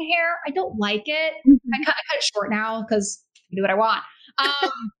having long hair. I don't like it. Mm-hmm. I cut it short now because I can do what I want.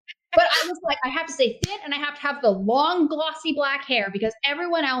 But I was like, I have to stay fit and I have to have the long, glossy black hair because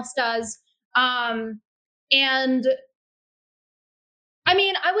everyone else does. And I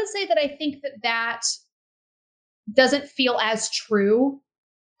mean, I would say that I think that doesn't feel as true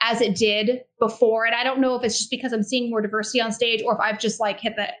as it did before. And I don't know if it's just because I'm seeing more diversity on stage or if I've just like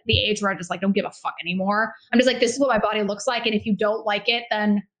hit the age where I just like don't give a fuck anymore. I'm just like, this is what my body looks like. And if you don't like it,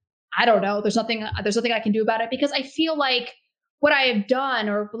 then I don't know. There's nothing I can do about it because I feel like what I have done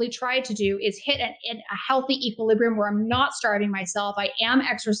or really tried to do is hit a healthy equilibrium where I'm not starving myself. I am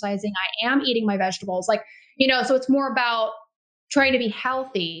exercising. I am eating my vegetables. Like, so it's more about trying to be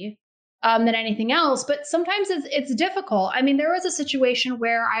healthy than anything else. But sometimes it's difficult. I mean, there was a situation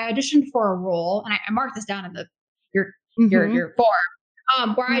where I auditioned for a role, and I marked this down in your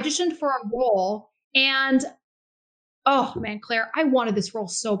form, where I auditioned for a role, and oh man, Claire, I wanted this role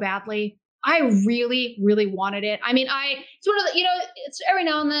so badly. I really, really wanted it. I mean, it's one of the, it's every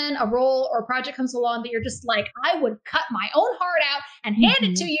now and then a role or a project comes along that you're just like, I would cut my own heart out and hand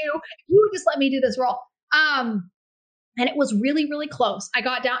it to you if you would just let me do this role. And it was really, really close. I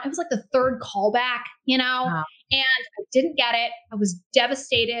got down, it was like the third callback, and I didn't get it. I was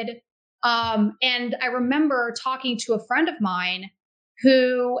devastated. And I remember talking to a friend of mine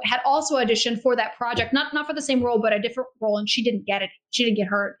who had also auditioned for that project, not for the same role, but a different role. And she didn't get it. She didn't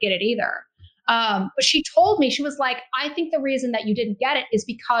get it either. But she told me, she was like, I think the reason that you didn't get it is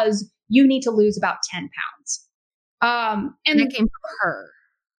because you need to lose about 10 pounds. And it came from her.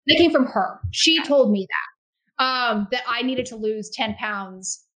 It came from her. She told me that. that I needed to lose 10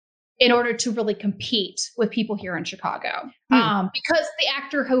 pounds in order to really compete with people here in Chicago. Because the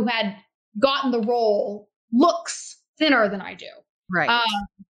actor who had gotten the role looks thinner than I do. Right.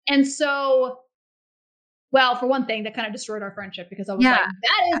 And so, well, for one thing, that kind of destroyed our friendship because I was like,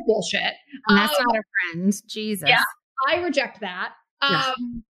 that is bullshit. And that's not a friend. Jesus. Yeah, I reject that.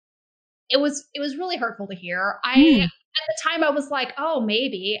 It was really hurtful to hear. At the time I was like, oh,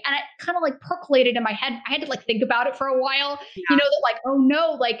 maybe. And it kind of like percolated in my head. I had to like think about it for a while, that like, oh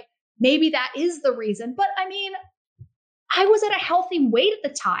no, like maybe that is the reason. But I mean, I was at a healthy weight at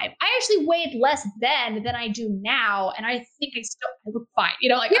the time. I actually weighed less then than I do now. And I think I look fine,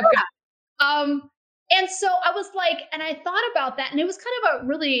 like, and so I was like, and I thought about that, and it was kind of a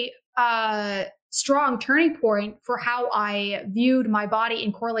really strong turning point for how I viewed my body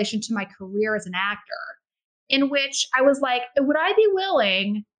in correlation to my career as an actor, in which I was like, would I be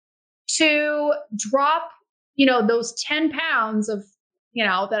willing to drop, those 10 pounds of,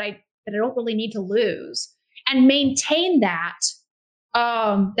 that I don't really need to lose and maintain that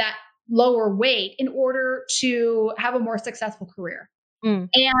lower weight in order to have a more successful career.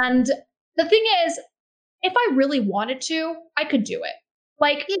 And the thing is, if I really wanted to, I could do it.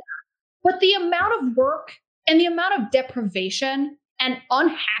 Like, but the amount of work and the amount of deprivation and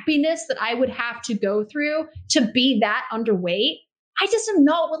unhappiness that I would have to go through to be that underweight, I just am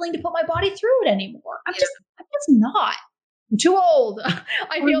not willing to put my body through it anymore. I'm just not. I'm too old.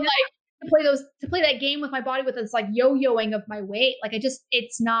 I feel like to play that game with my body with this like yo-yoing of my weight. Like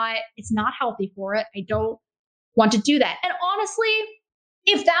it's not healthy for it. I don't want to do that. And honestly,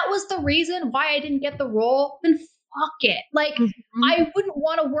 if that was the reason why I didn't get the role, then fuck it. Like I wouldn't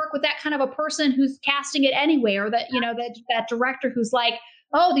want to work with that kind of a person who's casting it anyway, or that, that director who's like,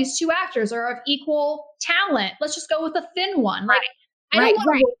 oh, these two actors are of equal talent. Let's just go with the thin one. Like I don't want to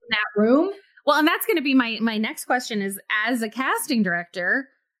work in that room. Well, and that's going to be my next question is, as a casting director,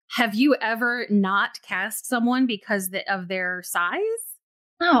 have you ever not cast someone because of their size?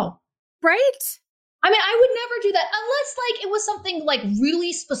 No. Right? I mean, I would never do that unless like it was something like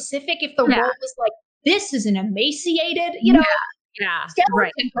really specific. If the role was like, this is an emaciated,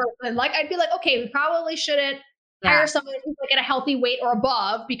 skeleton person. Like I'd be like, okay, we probably shouldn't hire someone who's like at a healthy weight or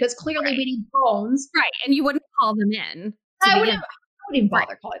above because clearly we need bones. Right. And you wouldn't call them in. I wouldn't even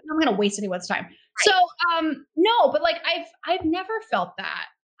bother calling. I'm going to waste anyone's time. Right. So, no, but like I've never felt that.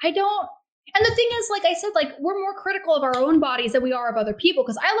 I don't. And the thing is, like I said, like we're more critical of our own bodies than we are of other people.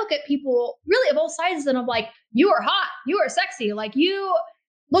 Because I look at people really of all sizes and I'm like, you are hot, you are sexy, like you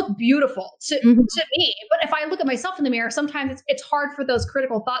look beautiful to me. But if I look at myself in the mirror, sometimes it's hard for those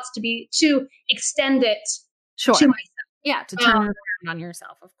critical thoughts to extend it to myself. Yeah, to turn it around on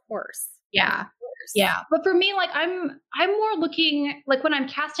yourself, of course. Yeah. Yeah. But for me, like I'm more looking, like when I'm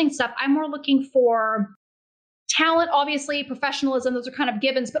casting stuff, I'm more looking for talent, obviously, professionalism, those are kind of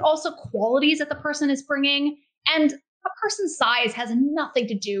givens, but also qualities that the person is bringing. And a person's size has nothing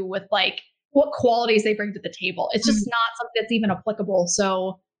to do with like what qualities they bring to the table. It's just not something that's even applicable.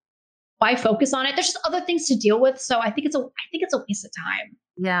 So why focus on it? There's just other things to deal with. So I think it's a waste of time.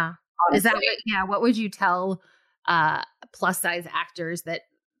 Yeah. Honestly. Is that what would you tell plus size actors that,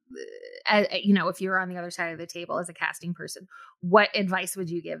 if you're on the other side of the table as a casting person, what advice would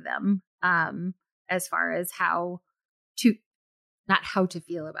you give them as far as not how to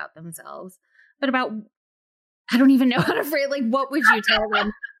feel about themselves, but about, I don't even know how to phrase, like, what would you tell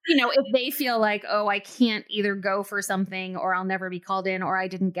them, if they feel like, oh, I can't either go for something or I'll never be called in or I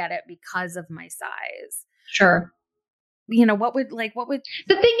didn't get it because of my size. Sure. What would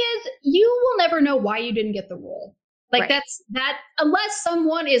the thing is, you will never know why you didn't get the role. Like that's unless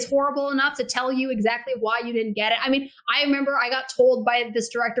someone is horrible enough to tell you exactly why you didn't get it. I mean, I remember I got told by this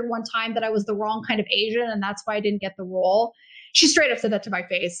director one time that I was the wrong kind of Asian and that's why I didn't get the role. She straight up said that to my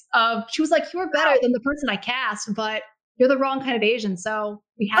face. She was like, you were better than the person I cast, but you're the wrong kind of Asian. So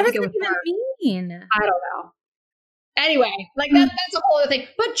we had to go with her. What does that even mean? I don't know. Anyway, like that's a whole other thing.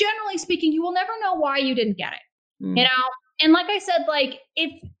 But generally speaking, you will never know why you didn't get it. And like I said, like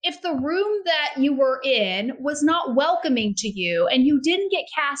if the room that you were in was not welcoming to you and you didn't get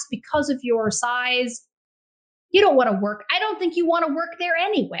cast because of your size, you don't want to work. I don't think you want to work there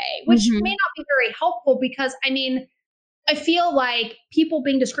anyway, which may not be very helpful because, I mean, I feel like people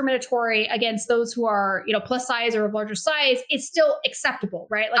being discriminatory against those who are, plus size or of larger size is still acceptable,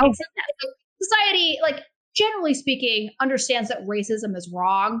 right? Like society, like generally speaking, understands that racism is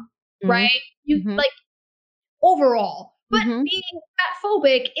wrong, right? Like overall. But being fat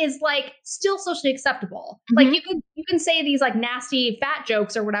phobic is like still socially acceptable. Like you can say these like nasty fat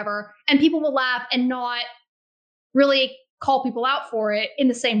jokes or whatever, and people will laugh and not really call people out for it in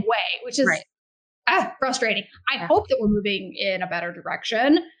the same way, which is frustrating. I hope that we're moving in a better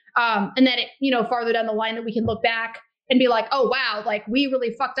direction. And that it, farther down the line that we can look back and be like, oh, wow, like we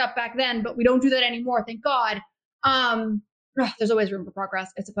really fucked up back then, but we don't do that anymore. Thank God. There's always room for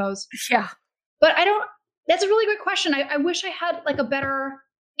progress, I suppose. Yeah. But that's a really great question. I wish I had like a better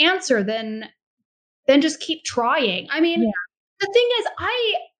answer than just keep trying. I mean, the thing is,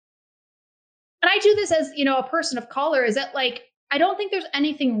 I do this as, a person of color, is that like, I don't think there's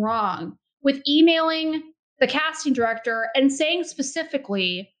anything wrong with emailing the casting director and saying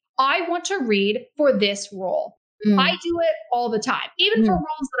specifically, I want to read for this role. I do it all the time, even for roles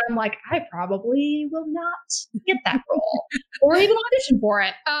that I'm like, I probably will not get that role or even audition for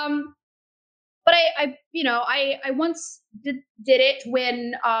it. But I once did it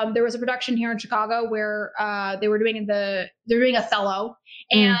when there was a production here in Chicago where they were doing Othello,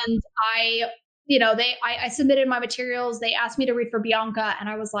 and I submitted my materials. They asked me to read for Bianca, and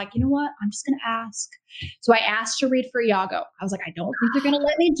I was like, you know what? I'm just going to ask. So I asked to read for Iago. I was like, I don't think they're going to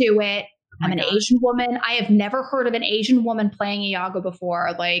let me do it. I'm an Asian woman. I have never heard of an Asian woman playing Iago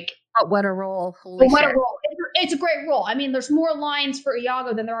before. Like, what a role! What a role! It's a great role. I mean, there's more lines for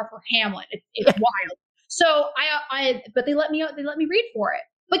Iago than there are for Hamlet. It's wild. So but they let me read for it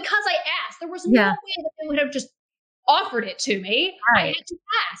because I asked. There was no way that they would have just offered it to me. Right. I had to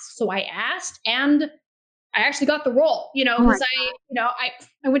ask. So I asked, and I actually got the role, because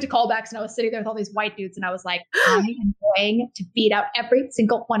I went to callbacks and I was sitting there with all these white dudes and I was like, I am going to beat out every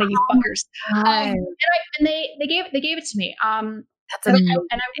single one of you fuckers. And they gave it to me. And I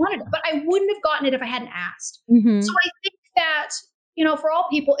wanted it, but I wouldn't have gotten it if I hadn't asked. Mm-hmm. So I think that, for all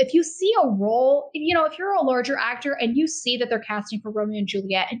people, if you see a role, if you're a larger actor and you see that they're casting for Romeo and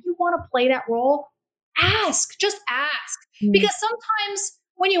Juliet and you want to play that role, just ask. Mm-hmm. Because sometimes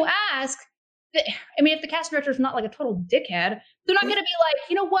when you ask, if the casting director is not like a total dickhead, they're not going to be like,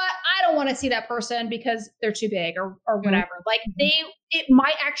 you know what? I don't want to see that person because they're too big or whatever. Like it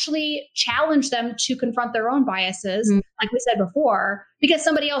might actually challenge them to confront their own biases, like we said before, because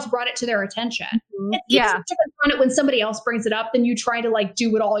somebody else brought it to their attention. It's easier to confront it when somebody else brings it up than you try to like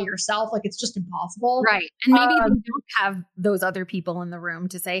do it all yourself. Like it's just impossible. Right. And maybe they don't have those other people in the room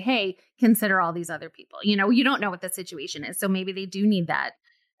to say, hey, consider all these other people. You don't know what the situation is. So maybe they do need that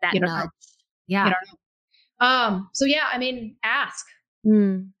nudge. Yeah. So yeah, ask.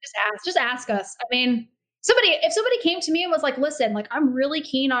 Just ask us. If somebody came to me and was like, listen, like I'm really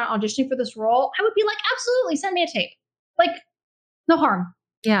keen on auditioning for this role, I would be like, absolutely, send me a tape. Like, no harm.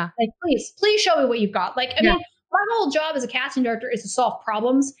 Yeah. Like, please show me what you've got. Like, my whole job as a casting director is to solve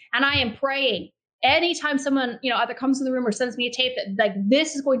problems. And I am praying anytime someone, either comes in the room or sends me a tape that like,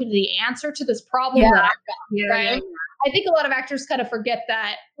 this is going to be the answer to this problem that I've got. Yeah, right? Yeah. I think a lot of actors kind of forget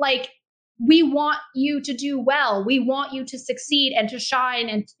that, like, we want you to do well. We want you to succeed and to shine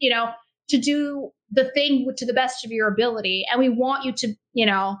and, to do the thing to the best of your ability. And we want you to,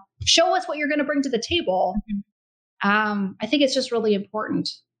 show us what you're going to bring to the table. I think it's just really important.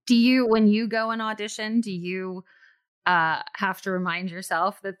 Do you, when you go and audition, do you have to remind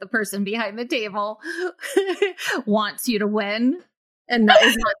yourself that the person behind the table wants you to win and that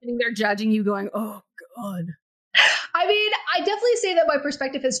is not sitting there judging you going, oh God. I definitely say that my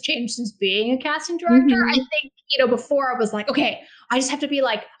perspective has changed since being a casting director. Mm-hmm. I think, before I was like, okay, I just have to be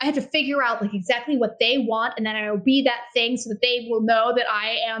like, I have to figure out like exactly what they want. And then I will be that thing so that they will know that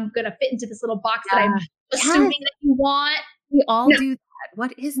I am going to fit into this little box that I'm assuming that you want. We all do that.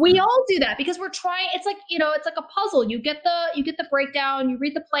 What is we all do that because we're trying. It's like, it's like a puzzle. You get the breakdown, you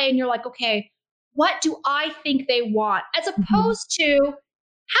read the play and you're like, okay, what do I think they want? As opposed to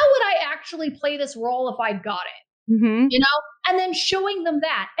how would I actually play this role if I got it? Mm-hmm. And then showing them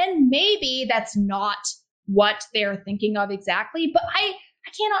that. And maybe that's not what they're thinking of exactly, but I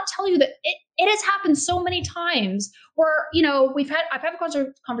cannot tell you that it has happened so many times where, I've had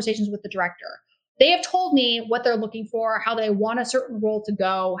conversations with the director. They have told me what they're looking for, how they want a certain role to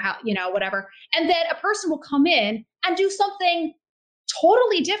go, how, whatever. And then a person will come in and do something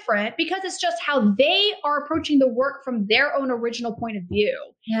totally different because it's just how they are approaching the work from their own original point of view.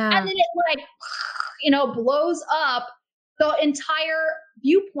 Yeah. And then it like, blows up the entire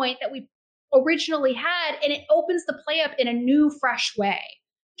viewpoint that we originally had. And it opens the play up in a new, fresh way,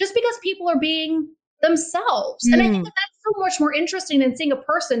 just because people are being themselves. And I think that that's so much more interesting than seeing a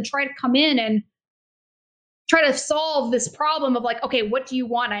person try to come in and try to solve this problem of like, okay, what do you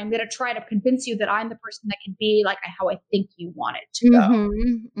want? I'm going to try to convince you that I'm the person that can be like how I think you want it to go.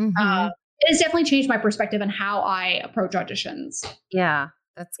 It has definitely changed my perspective on how I approach auditions. Yeah,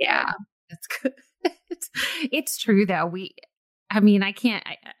 that's good. Yeah, that's good. It's true though. I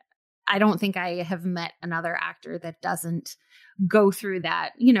don't think I have met another actor that doesn't go through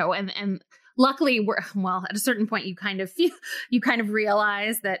that, and luckily at a certain point you kind of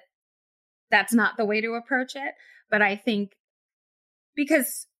realize that that's not the way to approach it. But I think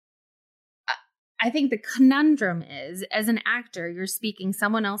because I think the conundrum is, as an actor, you're speaking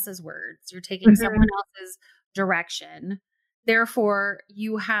someone else's words, you're taking someone else's direction. Therefore,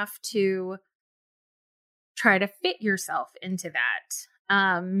 you have to try to fit yourself into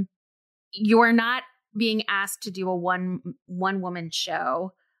that. You're not being asked to do a one woman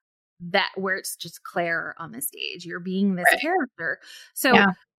show where it's just Claire on the stage. You're being this character. So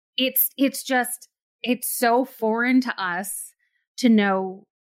it's so foreign to us to know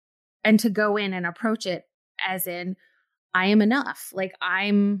and to go in and approach it as in, I am enough. Like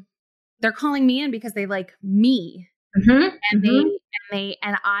they're calling me in because they like me.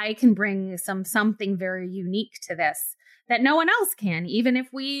 And I can bring something very unique to this that no one else can, even if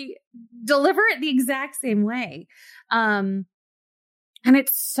we deliver it the exact same way. And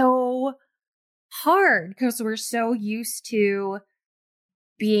it's so hard because we're so used to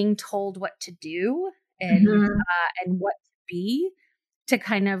being told what to do and what to be, to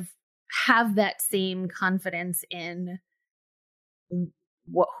kind of have that same confidence in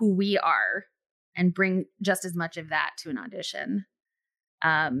who we are and bring just as much of that to an audition.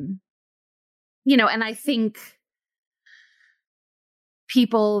 And I think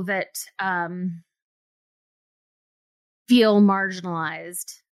people that feel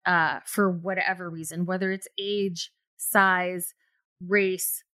marginalized for whatever reason, whether it's age, size,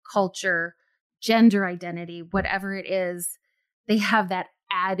 race, culture, gender identity, whatever it is, they have that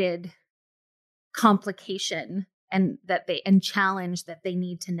added complication and challenge that they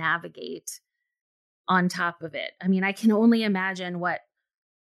need to navigate on top of it. I mean, I can only imagine what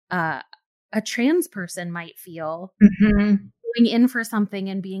a trans person might feel going in for something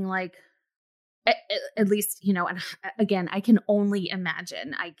and being like, at least, and again, I can only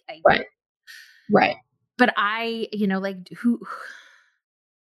imagine. Right. But who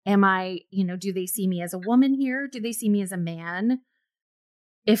am I? Do they see me as a woman here? Do they see me as a man?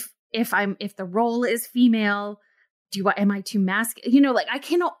 If the role is female, am I too masculine? I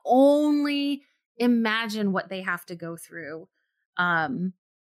can only imagine what they have to go through. And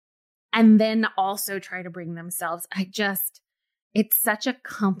then also try to bring themselves. It's such a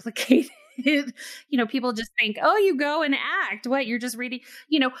complicated, people just think, oh, you go and act. What? You're just reading,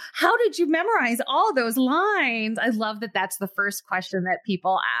 how did you memorize all those lines? I love that that's the first question that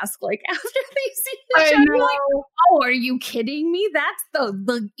people ask, like after they see the show. You're like, oh, are you kidding me? That's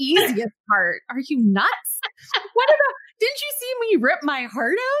the easiest part. Are you nuts? Didn't you see me rip my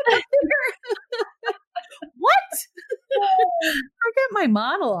heart out up there? What? Forget my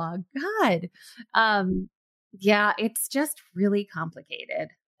monologue. God. Yeah, it's just really complicated.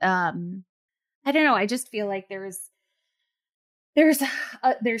 I don't know. I just feel like there's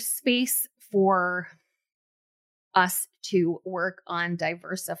space for us to work on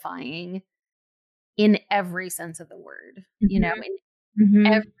diversifying in every sense of the word, in every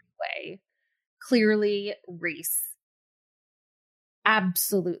way. Clearly, race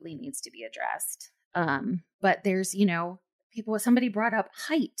absolutely needs to be addressed. But there's, somebody brought up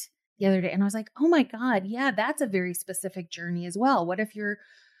height the other day and I was like, oh my God, yeah, that's a very specific journey as well. What if you're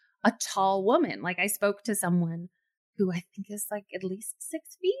a tall woman? Like I spoke to someone who I think is like at least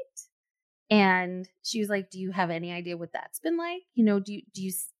 6 feet. And she was like, do you have any idea what that's been like? Do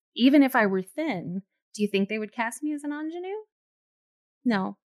you, even if I were thin, do you think they would cast me as an ingenue?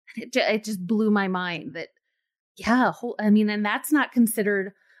 No. It just blew my mind that, and that's not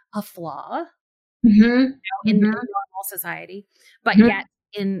considered a flaw in normal society, but yet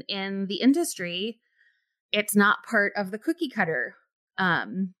in the industry, it's not part of the cookie cutter.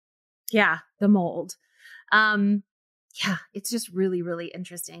 The mold. It's just really, really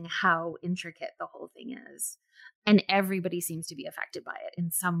interesting how intricate the whole thing is. And everybody seems to be affected by it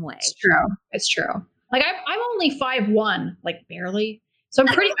in some way. It's true. Like I'm only 5'1", like barely. So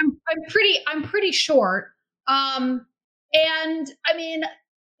I'm pretty short. And I mean,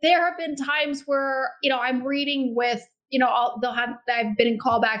 there have been times where, I'm reading with, I've been in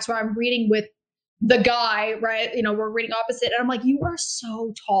callbacks where I'm reading with the guy, right? We're reading opposite. And I'm like, you are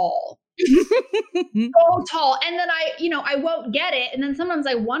so tall. So tall. And then I won't get it. And then sometimes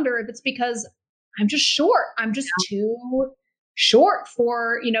I wonder if it's because I'm just short. I'm just too short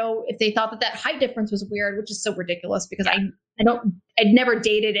for, if they thought that height difference was weird, which is so ridiculous because I'd never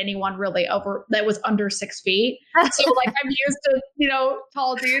dated anyone really that was under 6 feet. So like I'm used to,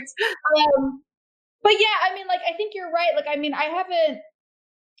 tall dudes. But yeah, I mean, like, I think you're right. Like, I mean,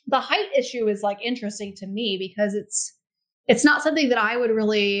 the height issue is like interesting to me because it's not something that I would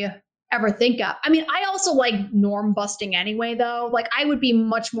really ever think of. I mean, I also like norm busting anyway, though. Like I would be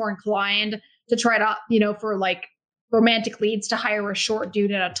much more inclined to try to, for like romantic leads to hire a short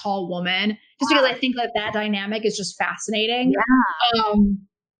dude and a tall woman, just because I think that dynamic is just fascinating. Yeah.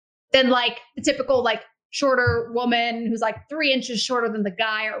 Than like the typical like shorter woman who's like 3 inches shorter than the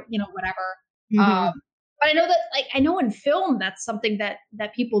guy or, whatever. But I know that I know in film, that's something that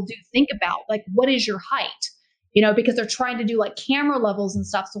people do think about, like, what is your height? Because they're trying to do like camera levels and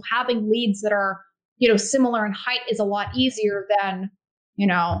stuff. So having leads that are, similar in height is a lot easier than,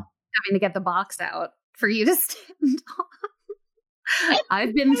 having to get the box out for you to stand on.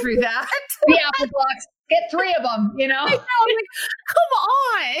 I've been through that. The apple box. Get 3 of them, I know, I'm like, come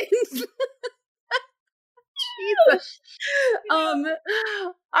on. Jesus.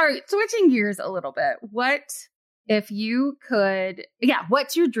 All right, switching gears a little bit. What if you could,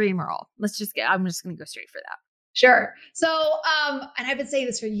 what's your dream role? I'm just going to go straight for that. Sure. So, and I've been saying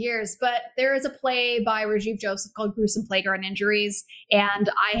this for years, but there is a play by Rajiv Joseph called Gruesome Playground Injuries. And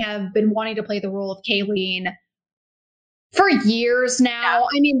I have been wanting to play the role of Kayleen for years now.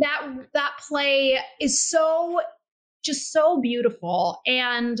 Yeah. I mean, that play is so beautiful.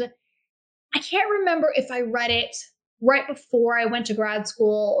 And I can't remember if I read it right before I went to grad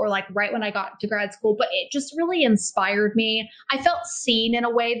school or like right when I got to grad school, but it just really inspired me. I felt seen in a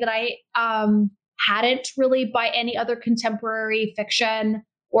way that I hadn't really by any other contemporary fiction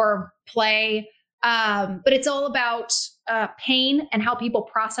or play. But it's all about pain and how people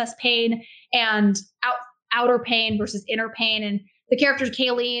process pain and outer pain versus inner pain. And the character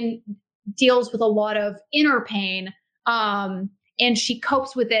Kayleen deals with a lot of inner pain. And she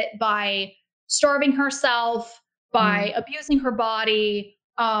copes with it by starving herself, by abusing her body.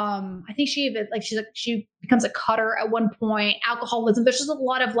 I think she even she becomes a cutter at one point, alcoholism. There's just a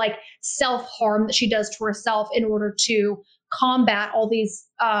lot of like self-harm that she does to herself in order to combat all these,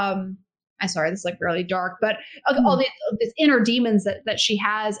 I'm sorry, this is like really dark, but all these inner demons that she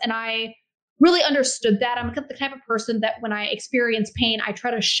has. And I really understood that. I'm the type of person that when I experience pain, I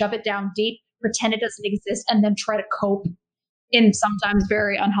try to shove it down deep, pretend it doesn't exist, and then try to cope in sometimes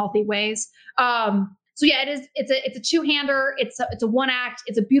very unhealthy ways. So yeah, it's a two-hander. It's a one act.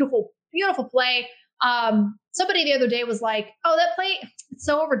 It's a beautiful, beautiful play. Somebody the other day was like, "Oh, that play, it's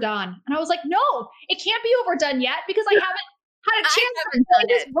so overdone." And I was like, "No, it can't be overdone yet because I haven't had a chance to play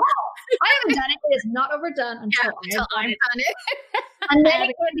this role. I haven't done it. It is not overdone until I've done it. And then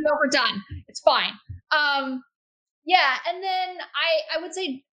it's going to be overdone. It's fine." Yeah. And then I would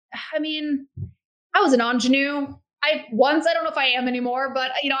say, I mean, I was an ingenue. I don't know if I am anymore,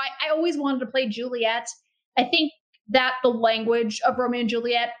 but I always wanted to play Juliet. I think that the language of Romeo and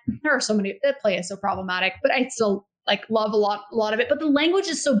Juliet, there are so many, that play is so problematic, but I still like love a lot of it. But the language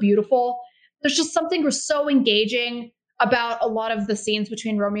is so beautiful. There's just something so engaging about a lot of the scenes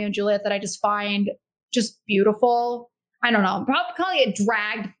between Romeo and Juliet that I just find just beautiful. I don't know. I'm probably get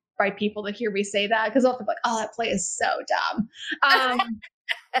dragged by people to hear me say that because I'll be like, "Oh, that play is so dumb."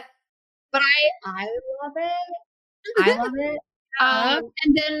 But I love it. I love it.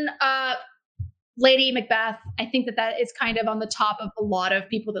 And then Lady Macbeth, I think that is kind of on the top of a lot of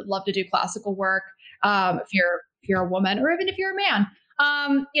people that love to do classical work. If you're a woman or even if you're a man,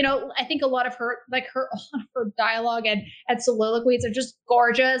 I think a lot of her dialogue and soliloquies are just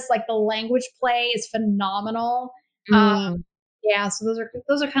gorgeous. Like the language play is phenomenal. Yeah, so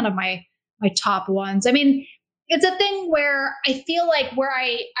those are kind of my top ones. I mean, it's a thing where I feel like where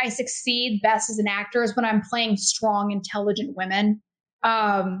I succeed best as an actor is when I'm playing strong, intelligent women.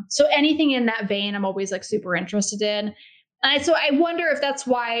 So anything in that vein, I'm always like super interested in. And so I wonder if that's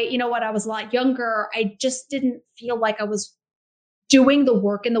why, when I was a lot younger, I just didn't feel like I was doing the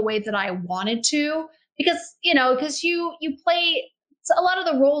work in the way that I wanted to, because you play a lot of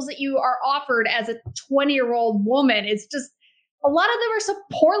the roles that you are offered as a 20-year-old woman. It's just, a lot of them are so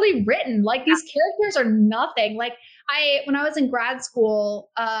poorly written. Like these characters are nothing. Like when I was in grad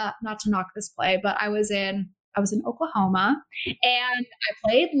school, not to knock this play, but I was in Oklahoma and I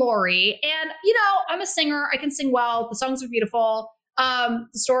played Lori, and I'm a singer. I can sing well. The songs are beautiful. The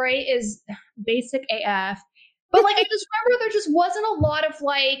story is basic AF, but like, I just remember there just wasn't a lot of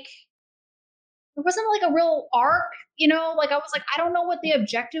there wasn't like a real arc, like I was like, I don't know what the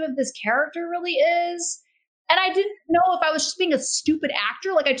objective of this character really is. And I didn't know if I was just being a stupid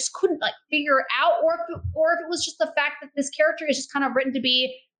actor. Like I just couldn't figure it out, or if it was just the fact that this character is just kind of written to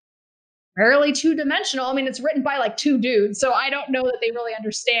be fairly two-dimensional. I mean, it's written by like two dudes, so I don't know that they really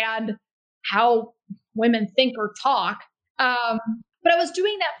understand how women think or talk. But I was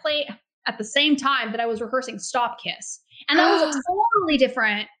doing that play at the same time that I was rehearsing Stop Kiss, and that was a totally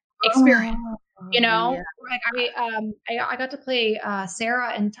different experience. Yeah. Like I got to play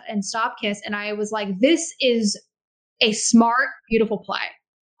Sarah and Stop Kiss, and I was like, this is a smart, beautiful play.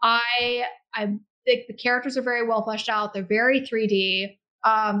 I I think the characters are very well fleshed out. They're very 3D.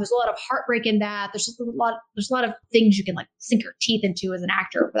 There's a lot of heartbreak in that. There's just there's a lot of things you can like sink your teeth into as an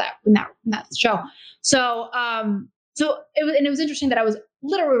actor for that in that show. So it was interesting that I was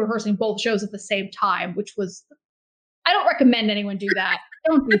literally rehearsing both shows at the same time, which was, I don't recommend anyone do that.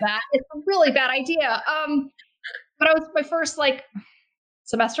 Don't do that. It's a really bad idea. But I was my first like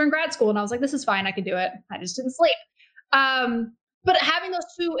semester in grad school, and I was like, this is fine. I can do it. I just didn't sleep. But having those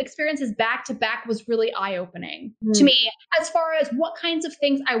two experiences back to back was really eye-opening to me as far as what kinds of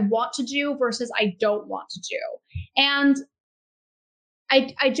things I want to do versus I don't want to do. And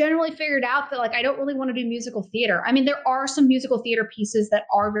I generally figured out that like, I don't really want to do musical theater. I mean, there are some musical theater pieces that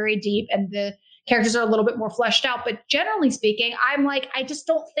are very deep and the characters are a little bit more fleshed out, but generally speaking, I'm like, I just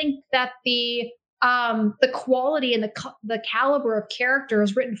don't think that the quality and the caliber of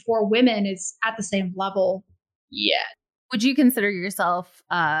characters written for women is at the same level yet. Would you consider yourself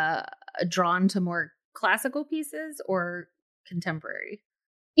drawn to more classical pieces or contemporary?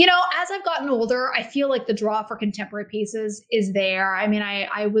 You know, as I've gotten older, I feel like the draw for contemporary pieces is there. I mean,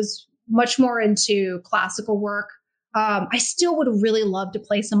 I was much more into classical work. I still would really love to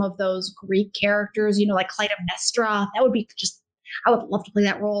play some of those Greek characters, you know, like Clytemnestra. That would be just, I would love to play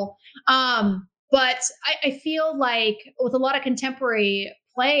that role. But I feel like with a lot of contemporary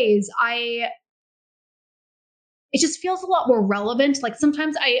plays, it just feels a lot more relevant. Like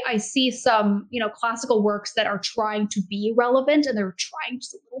sometimes I see some, you know, classical works that are trying to be relevant and they're trying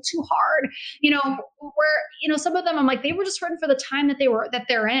just a little too hard, you know, where, you know, some of them I'm like, they were just written for the time that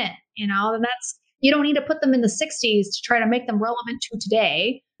they're in, you know, and that's, you don't need to put them in the 60s to try to make them relevant to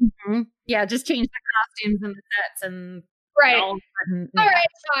today. Mm-hmm. Yeah. Just change the costumes and the sets and right. All right,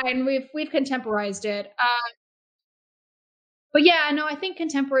 fine. We've contemporized it. But yeah, no, I think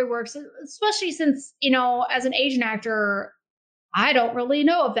contemporary works, especially since, you know, as an Asian actor, I don't really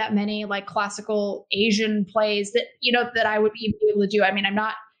know of that many like classical Asian plays that, you know, that I would be able to do. I mean, I'm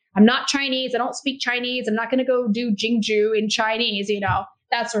not Chinese. I don't speak Chinese. I'm not going to go do Jingju in Chinese, you know,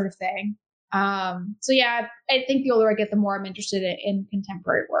 that sort of thing. So yeah, I think the older I get, the more I'm interested in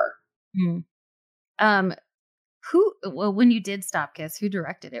contemporary work. When you did Stop Kiss, who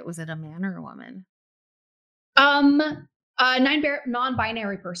directed it? Was it a man or a woman?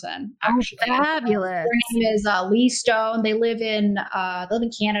 Non-binary person, actually. Oh, fabulous. Their name is Lee Stone. They live in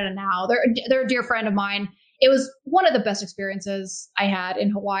Canada now. They're a dear friend of mine. It was one of the best experiences I had in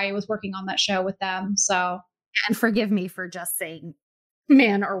Hawaii, was working on that show with them. So, and forgive me for just saying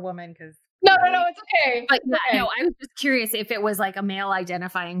man or woman, because no, it's okay. But okay. No, I was just curious if it was like a male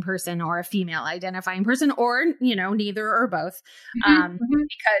identifying person or a female identifying person, or, you know, neither or both.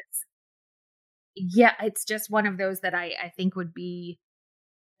 Because yeah, it's just one of those that I think would be,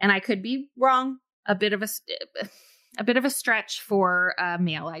 and I could be wrong, a bit of a stretch for a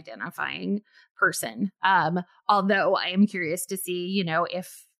male identifying person. Although I am curious to see, you know,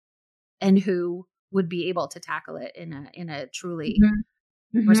 if and who would be able to tackle it in a truly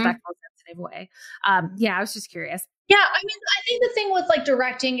respectful, sensitive way. Yeah, I was just curious. Yeah, I mean, I think the thing with like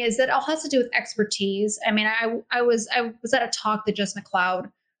directing is that it all has to do with expertise. I mean, I was at a talk that Jess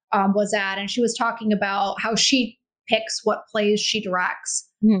McLeod was at, and she was talking about how she picks what plays she directs.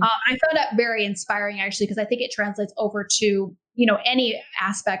 I found that very inspiring, actually, because I think it translates over to, you know, any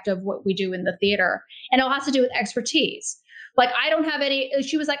aspect of what we do in the theater, and it all has to do with expertise. Like,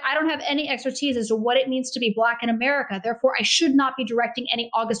 she was like, I don't have any expertise as to what it means to be Black in America. Therefore, I should not be directing any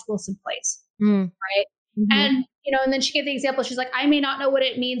August Wilson plays. Right. And, you know, and then she gave the example. She's like, I may not know what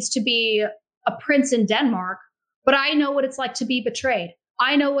it means to be a prince in Denmark, but I know what it's like to be betrayed.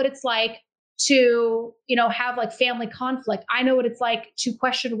 I know what it's like to, you know, have like family conflict. I know what it's like to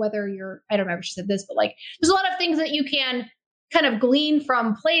question whether I don't remember if she said this, but like, there's a lot of things that you can kind of glean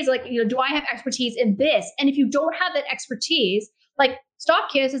from plays. Like, you know, do I have expertise in this? And if you don't have that expertise, like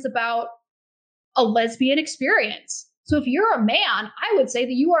Stop Kiss is about a lesbian experience. So if you're a man, I would say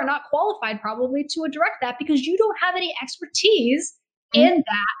that you are not qualified probably to direct that, because you don't have any expertise in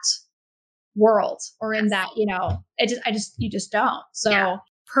that world or in that, you know, you just don't. So yeah,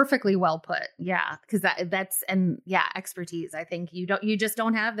 perfectly well put. Yeah. Cause that's expertise. I think you just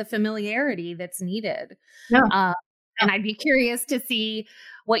don't have the familiarity that's needed. No. And I'd be curious to see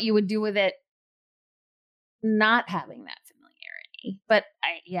what you would do with it not having that familiarity. But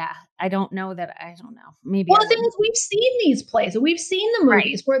I don't know. Maybe. Well, the thing is, we've seen these plays, we've seen the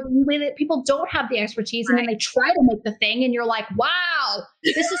movies where people don't have the expertise, and then they try to make the thing, and you're like, wow,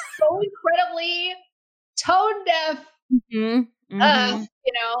 this is so incredibly tone deaf. You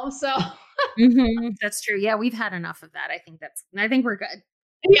know, so that's true. Yeah, we've had enough of that. I think we're good.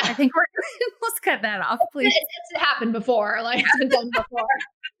 Yeah, I think we're good. Let's cut that off, please. It's happened before. Like, it's been done before.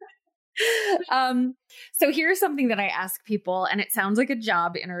 So here's something that I ask people, and it sounds like a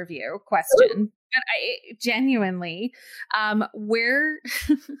job interview question, but I genuinely, where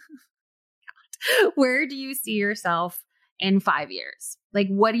do you see yourself in 5 years? Like,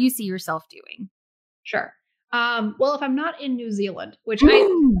 what do you see yourself doing? Sure. Well, if I'm not in New Zealand, which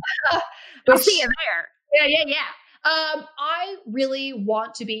I'll see you there. Yeah. I really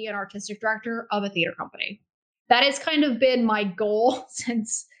want to be an artistic director of a theater company. That has kind of been my goal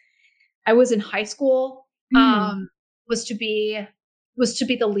since I was in high school. Was to be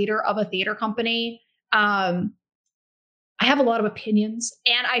the leader of a theater company. I have a lot of opinions,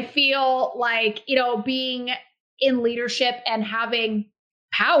 and I feel like, being in leadership and having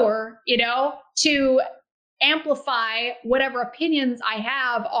power, to amplify whatever opinions I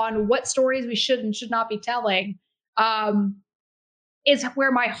have on what stories we should and should not be telling, is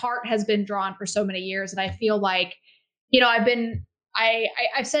where my heart has been drawn for so many years. And I feel like,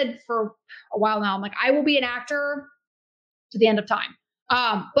 I've said for a while now, I'm like, I will be an actor to the end of time.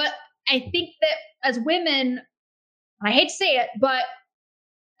 But I think that as women, and I hate to say it, but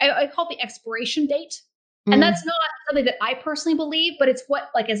I call it the expiration date. And that's not something that I personally believe, but it's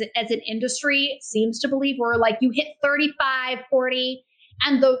what, like, as an industry seems to believe, where like you hit 35, 40,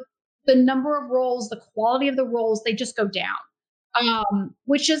 and the number of roles, the quality of the roles, they just go down,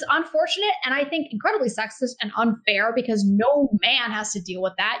 which is unfortunate. And I think incredibly sexist and unfair, because no man has to deal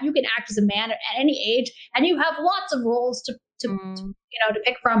with that. You can act as a man at any age, and you have lots of roles to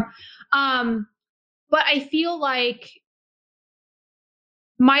pick from. But I feel like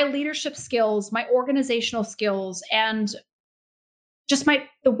my leadership skills, my organizational skills, and just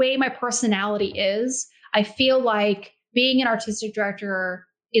the way my personality is, I feel like being an artistic director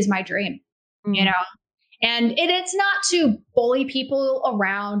is my dream, and it's not to bully people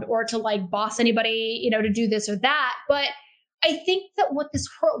around or to like boss anybody, to do this or that. But I think that what this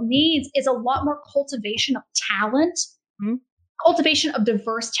world needs is a lot more cultivation of talent, cultivation of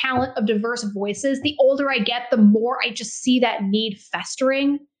diverse talent, of diverse voices. The older I get, the more I just see that need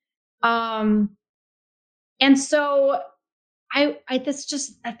festering. And so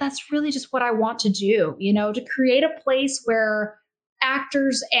that's really just what I want to do, to create a place where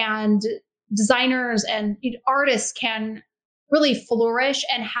actors and designers and artists can really flourish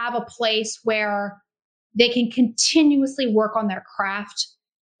and have a place where they can continuously work on their craft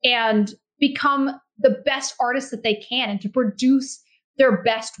and become the best artists that they can, and to produce their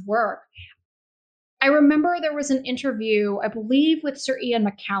best work. I remember there was an interview, I believe, with Sir Ian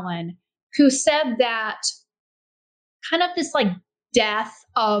McKellen, who said that kind of this like death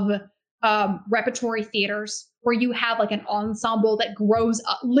of repertory theaters, where you have like an ensemble that grows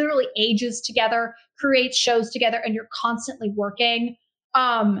up, literally ages together, creates shows together, and you're constantly working,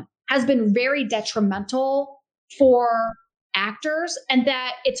 has been very detrimental for actors, and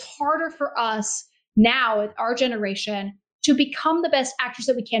that it's harder for us now at our generation to become the best actors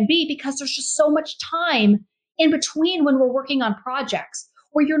that we can be, because there's just so much time in between when we're working on projects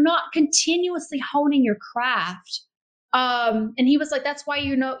where you're not continuously honing your craft. And he was like, that's why,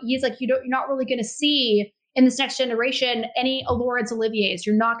 he's like, you're not really going to see in this next generation any Laurence Oliviers.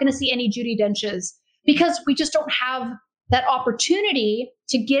 You're not going to see any Judi Dench's, because we just don't have that opportunity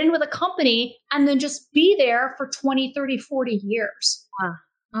to get in with a company and then just be there for 20, 30, 40 years.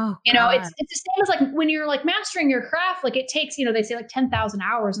 Oh, it's the same as like when you're like mastering your craft, like it takes, they say like 10,000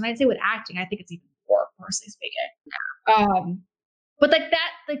 hours. And I'd say with acting, I think it's even more, personally speaking. But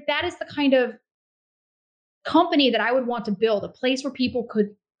that is the kind of company that I would want to build, a place where people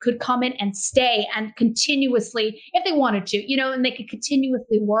could come in and stay and continuously, if they wanted to, and they could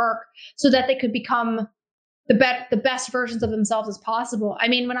continuously work so that they could become the best versions of themselves as possible. I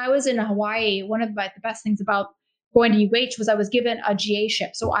mean, when I was in Hawaii, one of the best things about going to UH was I was given a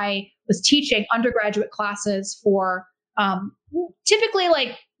GA-ship. So I was teaching undergraduate classes for typically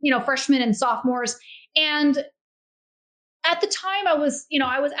like, freshmen and sophomores. And at the time I was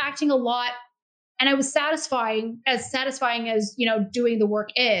acting a lot, and I was satisfying as, doing the work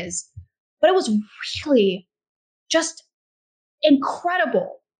is, but it was really just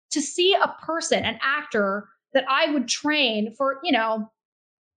incredible to see a person, an actor that I would train for,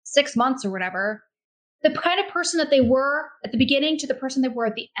 6 months or whatever, the kind of person that they were at the beginning to the person they were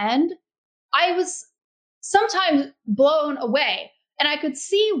at the end. I was sometimes blown away, and I could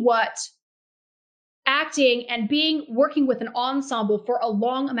see what acting and working with an ensemble for a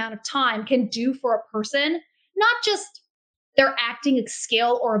long amount of time can do for a person, not just their acting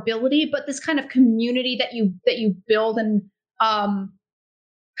skill or ability, but this kind of community that you build and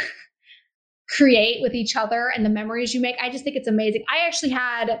create with each other, and the memories you make. I just think it's amazing. I actually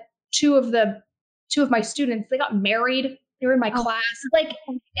had two of my students, they got married You're in my class. Like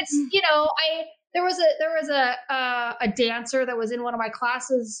it's, there was a dancer that was in one of my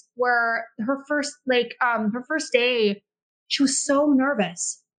classes where her first day, she was so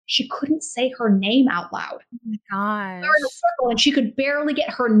nervous. She couldn't say her name out loud. Oh my gosh. We were in a circle and she could barely get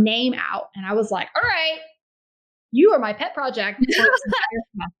her name out. And I was like, all right, you are my pet project for this entire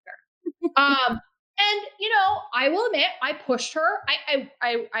semester. And I will admit, I pushed her.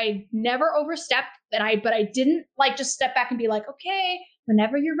 I never overstepped, but I didn't like just step back and be like, okay,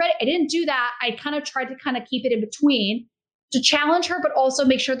 whenever you're ready. I didn't do that. I kind of tried to keep it in between to challenge her, but also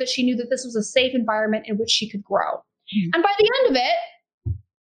make sure that she knew that this was a safe environment in which she could grow. Mm-hmm. And by the end of it,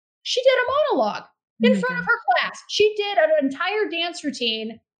 she did a monologue in front of her class. She did an entire dance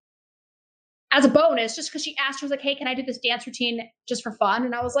routine as a bonus, just because she asked her, was like, hey, can I do this dance routine just for fun?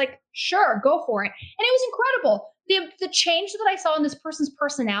 And I was like, sure, go for it. And it was incredible. The change that I saw in this person's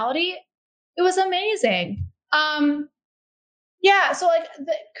personality, it was amazing. So like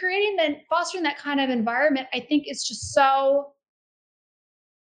fostering that kind of environment, I think is just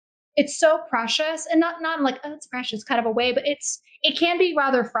it's so precious, and not like, oh, it's precious kind of a way, but it can be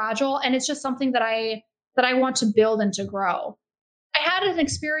rather fragile. And it's just something that I want to build and to grow. I had an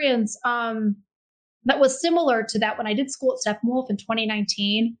experience that was similar to that when I did school at Steppenwolf in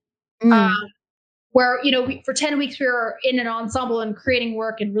 2019, where, for 10 weeks we were in an ensemble and creating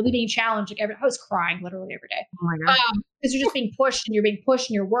work and really being challenged. Like I was crying literally every day. Oh my God. Because you're just being pushed and you're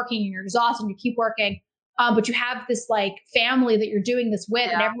working and you're exhausted and you keep working. But you have this like family that you're doing this with,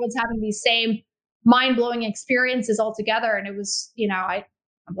 and everyone's having these same mind-blowing experiences all together. And it was,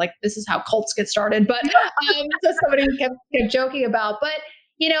 I'm like, this is how cults get started. But so somebody kept joking about. But,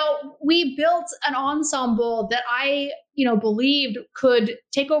 we built an ensemble that I, believed could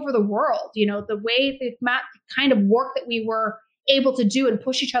take over the world. The way the kind of work that we were able to do and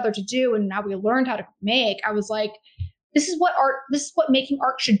push each other to do, and how we learned how to make, I was like, this is what making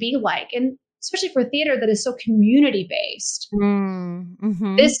art should be like. And especially for theater that is so community based,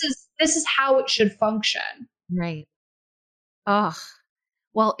 this is how it should function. Right. Oh,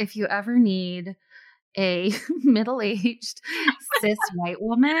 well, if you ever need a middle-aged cis white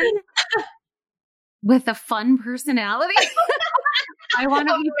woman with a fun personality, I want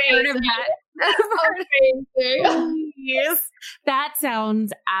to be part of that. Yes, that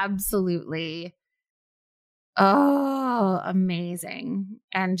sounds absolutely amazing.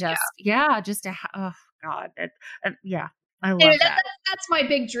 And just oh God, I love that. That's my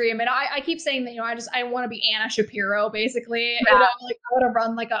big dream. And I keep saying that, I want to be Anna Shapiro, basically. Yeah. Like I want to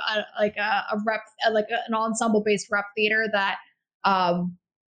run like a rep, like an ensemble based rep theater that,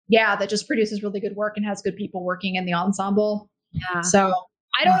 that just produces really good work and has good people working in the ensemble. Yeah. So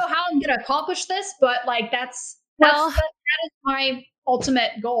I don't know how I'm going to accomplish this, but like that is my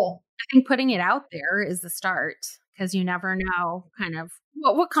ultimate goal. I think putting it out there is the start, because you never know kind of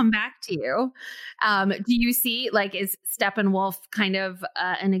what will come back to you. Do you see, like, is Steppenwolf kind of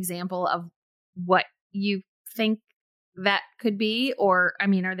an example of what you think that could be? Or,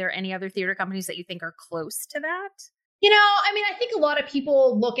 are there any other theater companies that you think are close to that? I think a lot of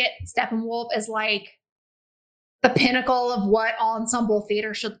people look at Steppenwolf as like the pinnacle of what ensemble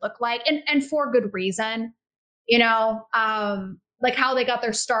theater should look like. And for good reason, like how they got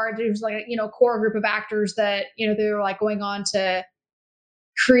their start. It was like, a core group of actors that, they were like going on to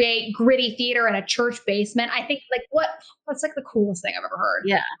create gritty theater in a church basement. I think that's like the coolest thing I've ever heard.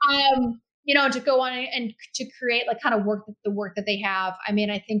 Yeah. To go on and to create like kind of the work that they have. I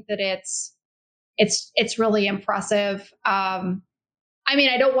think that it's really impressive. I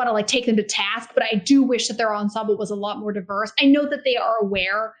don't want to like take them to task, but I do wish that their ensemble was a lot more diverse. I know that they are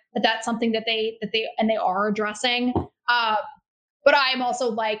aware that that's something that they are addressing. But I'm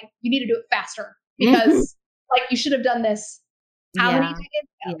also like, you need to do it faster, because like you should have done this how many decades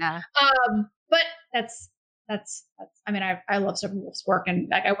ago? Yeah. But that's I love Steppenwolf's work, and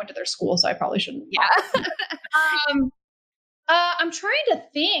like I went to their school, so I probably shouldn't. Yeah. I'm trying to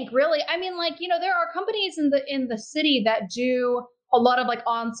think really. There are companies in the city that do a lot of like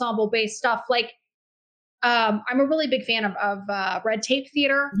ensemble based stuff. Like, I'm a really big fan of Red Tape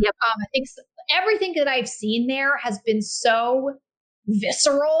Theater. Yep. I think everything that I've seen there has been so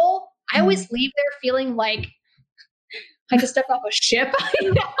visceral. I always leave there feeling like I just stepped off a ship. I can't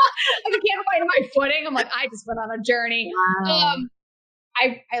find my footing. I'm like, I just went on a journey. Wow.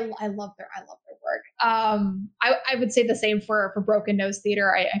 I love their work. I would say the same for Broken Nose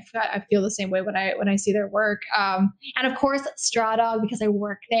Theater. I feel the same way when I see their work. And of course Straw Dog, because I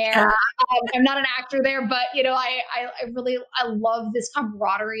work there. I'm not an actor there, but I love this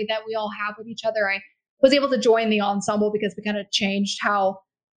camaraderie that we all have with each other. I was able to join the ensemble because we kind of changed how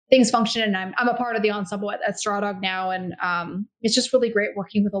things function. And I'm a part of the ensemble at Straw Dog now. And it's just really great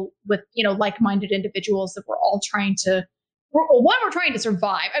working with like-minded individuals that we're all trying to, we're trying to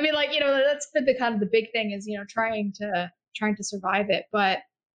survive. I mean, like, that's been the kind of the big thing is, trying to survive it. But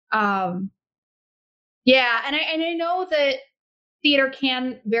yeah. And I know that theater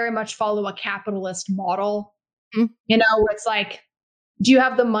can very much follow a capitalist model, where it's like, do you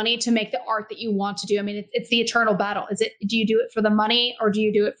have the money to make the art that you want to do? I mean, it's the eternal battle. Do you do it for the money or do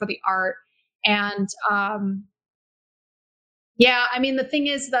you do it for the art? And yeah, I mean, the thing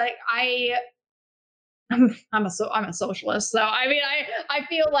is that I'm a socialist. So I mean, I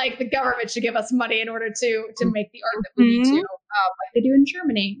feel like the government should give us money in order to make the art that we need to, like they do in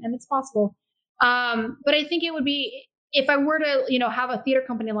Germany, and it's possible. But I think it would be, if I were to, have a theater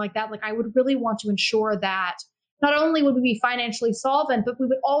company like that, like I would really want to ensure that not only would we be financially solvent, but we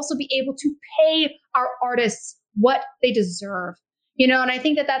would also be able to pay our artists what they deserve, and I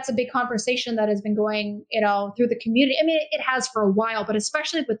think that that's a big conversation that has been going, through the community. I mean, it has for a while, but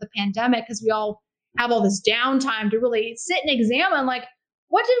especially with the pandemic, because we all have all this downtime to really sit and examine, like,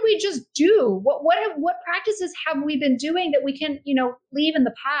 what did we just do? What practices have we been doing that we can, leave in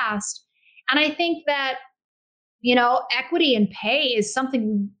the past? And I think that, equity and pay is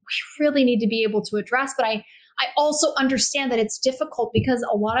something we really need to be able to address. But I also understand that it's difficult because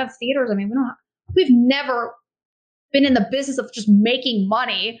a lot of theaters, I mean, we've never been in the business of just making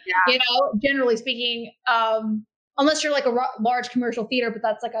money, generally speaking, unless you're like a large commercial theater, but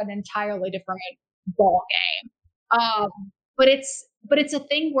that's like an entirely different ball game. But it's a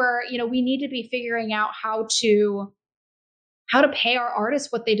thing where, we need to be figuring out how to pay our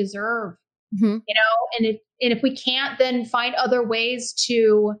artists what they deserve, and if we can't, then find other ways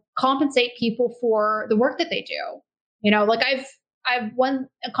to compensate people for the work that they do. Like I've one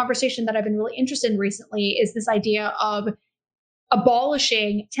conversation that I've been really interested in recently is this idea of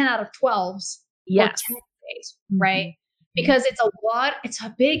abolishing 10 out of 12s. Yes. Or 10 days, right? Because it's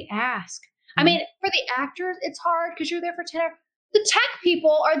a big ask. I mean, for the actors, it's hard because you're there for 10 hours. The tech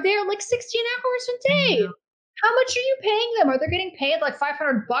people are there like 16 hours a day. How much are you paying them? Are they getting paid like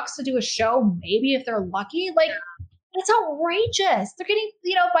 $500 to do a show? Maybe if they're lucky. Like, it's outrageous. They're getting,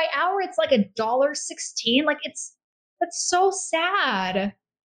 by hour, it's like $1.16. Like, that's so sad.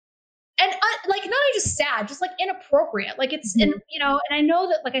 And like, not only just sad, just like inappropriate. Like it's, and I know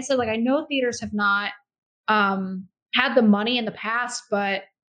that, like I said, like I know theaters have not had the money in the past, but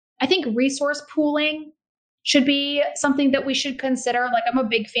I think resource pooling should be something that we should consider. Like, I'm a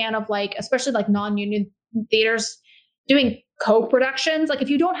big fan of, like, especially like non-union theaters doing co-productions. Like, if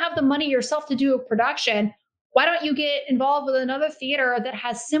you don't have the money yourself to do a production, why don't you get involved with another theater that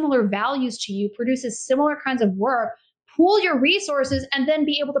has similar values to you, produces similar kinds of work, pool your resources, and then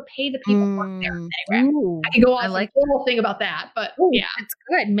be able to pay the people who work there. Anyway, I can go on like the whole thing about that, but yeah. It's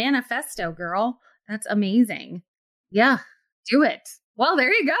good. Manifesto, girl. That's amazing. Yeah, do it. Well,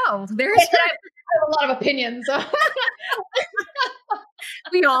 there you go. There's I have a lot of opinions. So.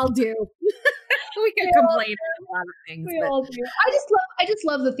 We all do. We can complain about a lot of things. We all do. I just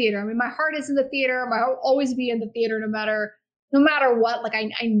love the theater. I mean, my heart is in the theater. My heart will always be in the theater, no matter what. Like, I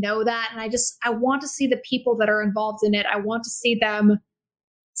know that, and I want to see the people that are involved in it. I want to see them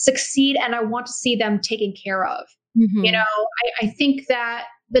succeed, and I want to see them taken care of. Mm-hmm. I think that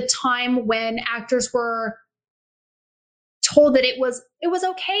the time when actors were told that it was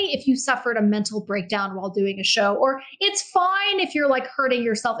okay if you suffered a mental breakdown while doing a show, or it's fine if you're like hurting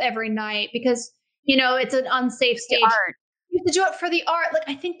yourself every night because it's an unsafe stage. You have to do it for the art. Like,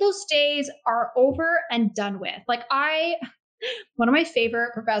 I think those days are over and done with. Like, one of my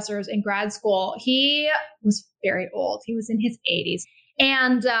favorite professors in grad school, he was very old. He was in his 80s.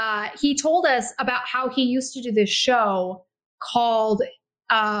 And he told us about how he used to do this show called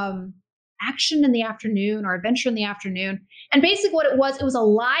Action in the Afternoon or Adventure in the Afternoon. And basically what it was a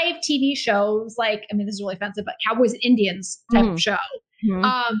live TV show. It was like, I mean, this is really offensive, but Cowboys and Indians type of show.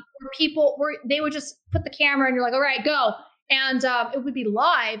 Where they would just put the camera and you're like, all right, go. And it would be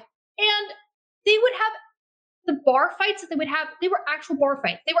live. And they would have the bar fights that they would have. They were actual bar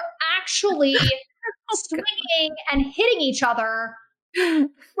fights. They were actually swinging and hitting each other,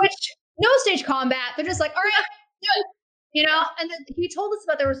 which no stage combat. They're just like, all right, do it. And then he told us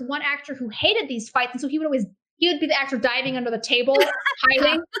about there was one actor who hated these fights. And so he would be the actor diving under the table,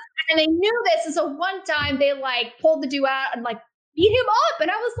 hiding. And they knew this. And so one time they like pulled the dude out and like beat him up. And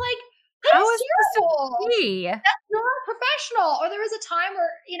I was like, how is terrible. That's not professional. Or there was a time where,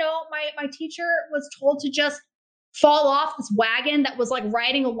 my teacher was told to just fall off this wagon that was like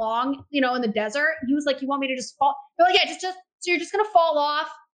riding along, in the desert. He was like, you want me to just fall? They're like, yeah, just so you're just going to fall off.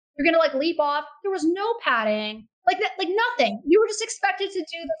 You're going to like leap off. There was no padding. like that, like nothing. You were just expected to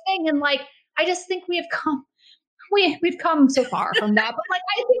do the thing. And like, I just think we've come so far from that. But like,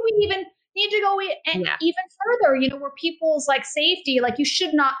 I think we even need to go even further, where people's like safety, like you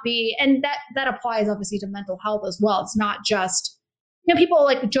should not be. And that applies obviously to mental health as well. It's not just, people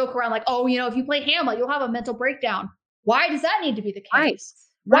like joke around like, oh, if you play Hamlet, you'll have a mental breakdown. Why does that need to be the case?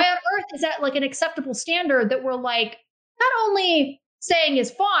 Right. Why on earth is that like an acceptable standard that we're like not only saying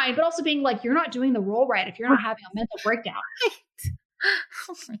is fine, but also being like, you're not doing the role right if you're not having a mental breakdown. Right.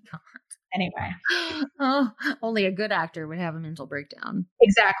 Oh my God. Anyway. Oh, only a good actor would have a mental breakdown.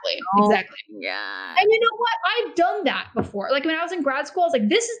 Exactly. Exactly. Yeah. And you know what? I've done that before. Like when I was in grad school, I was like,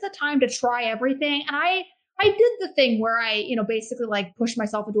 this is the time to try everything. And I did the thing where I, basically like pushed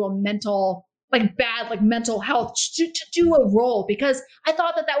myself into a mental, like bad, like mental health to do a role because I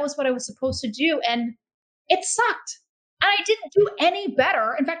thought that was what I was supposed to do. And it sucked. And I didn't do any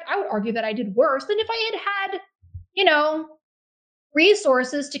better. In fact, I would argue that I did worse than if I had,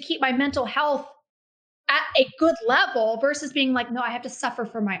 resources to keep my mental health at a good level versus being like, no, I have to suffer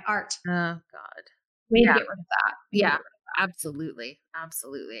for my art. Oh God. We need to get rid of that. Yeah, absolutely.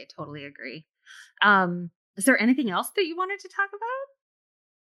 Absolutely. I totally agree. Is there anything else that you wanted to talk about?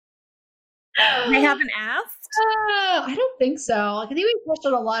 I haven't asked. I don't think so. Like, I think we touched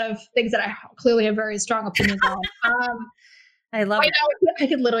on a lot of things that I clearly have very strong opinions on. I love it. I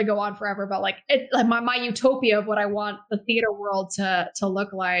could literally go on forever about like my utopia of what I want the theater world to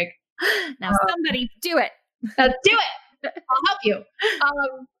look like. Now somebody do it. Do it. I'll help you.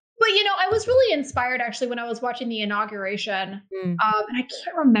 But I was really inspired actually when I was watching the inauguration. And I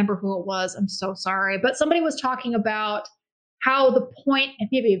can't remember who it was. I'm so sorry. But somebody was talking about how the point, and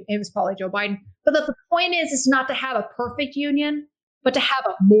maybe it was probably Joe Biden, but the point is not to have a perfect union, but to have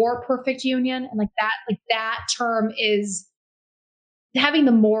a more perfect union. And like that term is having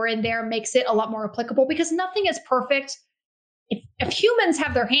the more in there makes it a lot more applicable because nothing is perfect. If humans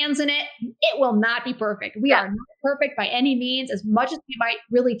have their hands in it, it will not be perfect. We are not perfect by any means, as much as we might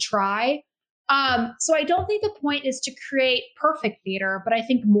really try. So I don't think the point is to create perfect theater, but I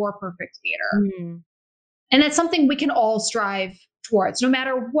think more perfect theater. And that's something we can all strive towards, no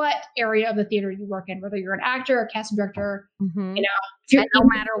matter what area of the theater you work in, whether you're an actor, a casting director, no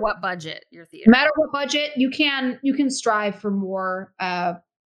matter what budget your theater. No matter what budget, you can strive for more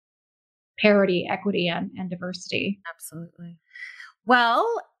parity, equity, and diversity. Absolutely. Well,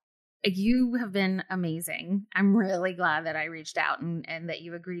 you have been amazing. I'm really glad that I reached out and that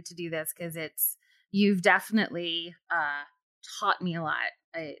you agreed to do this because you've definitely taught me a lot.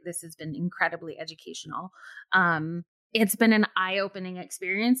 This has been incredibly educational. It's been an eye-opening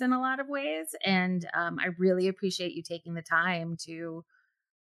experience in a lot of ways. And I really appreciate you taking the time to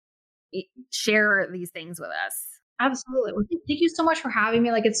share these things with us. Absolutely. Well, thank you so much for having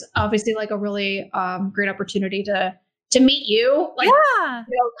me. Like, it's obviously like a really great opportunity to meet you. Like,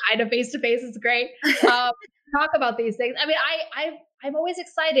 kind of face to face is great. Talk about these things. I mean, I'm always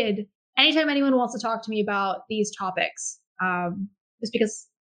excited anytime anyone wants to talk to me about these topics. Just because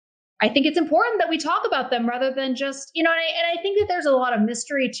I think it's important that we talk about them rather than just, and I think that there's a lot of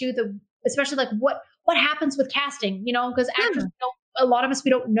mystery to especially like what happens with casting, because actors, a lot of us, we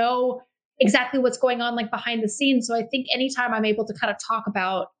don't know exactly what's going on like behind the scenes. So I think anytime I'm able to kind of talk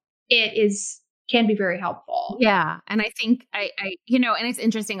about it can be very helpful. Yeah. And I think I and it's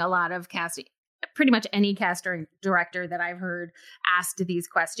interesting, a lot of casting, pretty much any caster director that I've heard asked these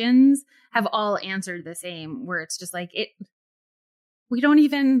questions have all answered the same, where it's just like we don't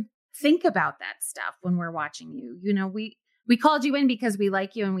even think about that stuff when we're watching you. We called you in because we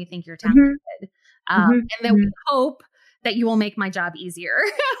like you and we think you're talented. And then we hope that you will make my job easier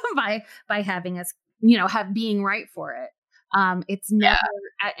by having us, being right for it. It's never,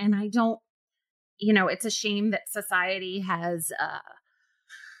 and I don't, it's a shame that society has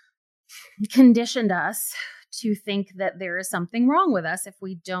conditioned us to think that there is something wrong with us if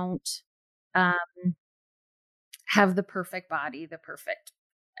we don't have the perfect body, the perfect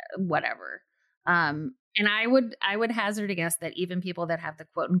whatever. And I would hazard a guess that even people that have the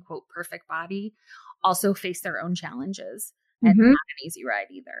quote unquote perfect body also face their own challenges. And not an easy ride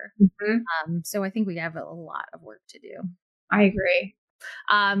either. So I think we have a lot of work to do. I agree.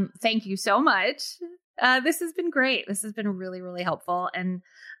 Thank you so much. This has been great. This has been really, really helpful. And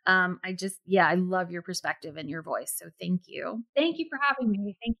I love your perspective and your voice. So thank you. Thank you for having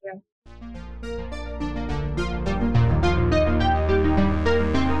me. Thank you.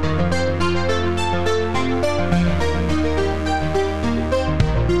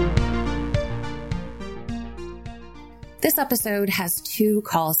 This episode has 2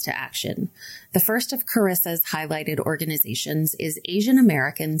 calls to action. The first of Carissa's highlighted organizations is Asian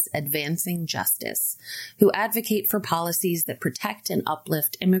Americans Advancing Justice, who advocate for policies that protect and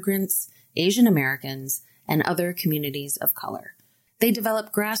uplift immigrants, Asian Americans, and other communities of color. They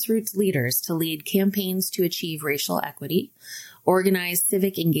develop grassroots leaders to lead campaigns to achieve racial equity, organize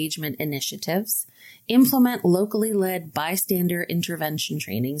civic engagement initiatives, implement locally led bystander intervention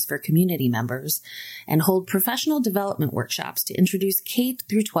trainings for community members, and hold professional development workshops to introduce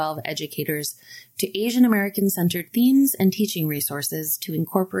K-12 educators to Asian American-centered themes and teaching resources to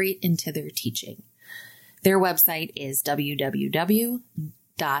incorporate into their teaching. Their website is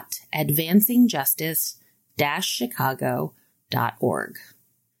www.advancingjustice-chicago.org.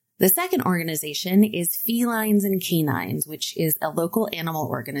 The second organization is Felines and Canines, which is a local animal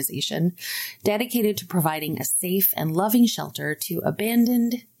organization dedicated to providing a safe and loving shelter to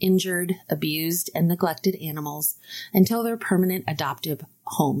abandoned, injured, abused, and neglected animals until their permanent adoptive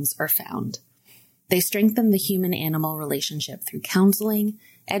homes are found. They strengthen the human-animal relationship through counseling,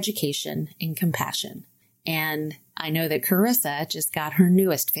 education, and compassion. And I know that Carissa just got her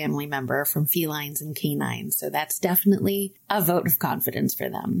newest family member from Felines and Canines, so that's definitely a vote of confidence for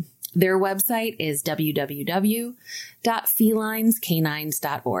them. Their website is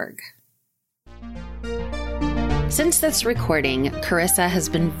www.felinescanines.org. Since this recording, Carissa has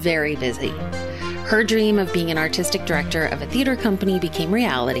been very busy. Her dream of being an artistic director of a theater company became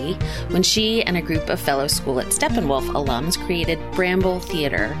reality when she and a group of fellow School at Steppenwolf alums created Bramble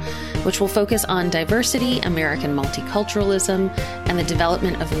Theater, which will focus on diversity, American multiculturalism, and the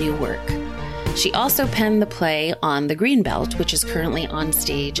development of new work. She also penned the play On the Greenbelt, which is currently on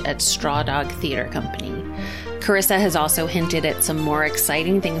stage at Straw Dog Theater Company. Carissa has also hinted at some more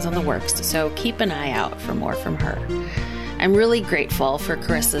exciting things on the works, so keep an eye out for more from her. I'm really grateful for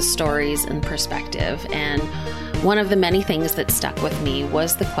Carissa's stories and perspective, and one of the many things that stuck with me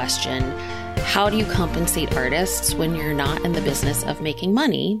was the question, how do you compensate artists when you're not in the business of making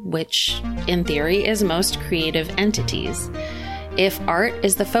money, which, in theory, is most creative entities? If art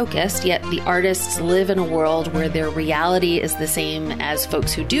is the focus, yet the artists live in a world where their reality is the same as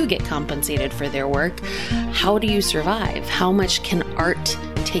folks who do get compensated for their work, how do you survive? How much can art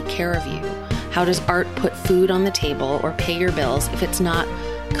take care of you? How does art put food on the table or pay your bills if it's not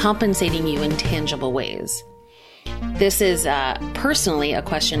compensating you in tangible ways? This is personally a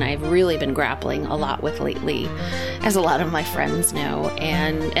question I've really been grappling a lot with lately, as a lot of my friends know.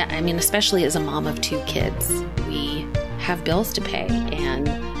 And I mean, especially as a mom of 2 kids, we have bills to pay and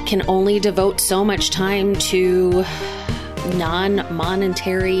can only devote so much time to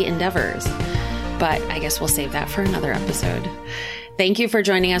non-monetary endeavors. But I guess we'll save that for another episode. Thank you for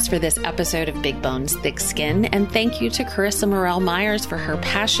joining us for this episode of Big Bones, Thick Skin, and thank you to Carissa Morel-Myers for her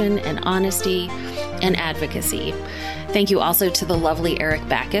passion and honesty and advocacy. Thank you also to the lovely Eric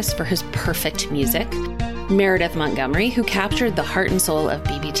Backus for his perfect music, Meredith Montgomery, who captured the heart and soul of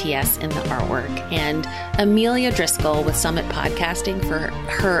BBTS in the artwork, and Amelia Driscoll with Summit Podcasting for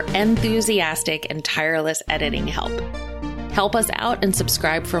her enthusiastic and tireless editing help. Help us out and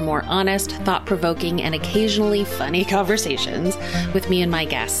subscribe for more honest, thought-provoking, and occasionally funny conversations with me and my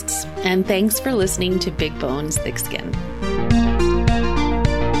guests. And thanks for listening to Big Bones, Thick Skin.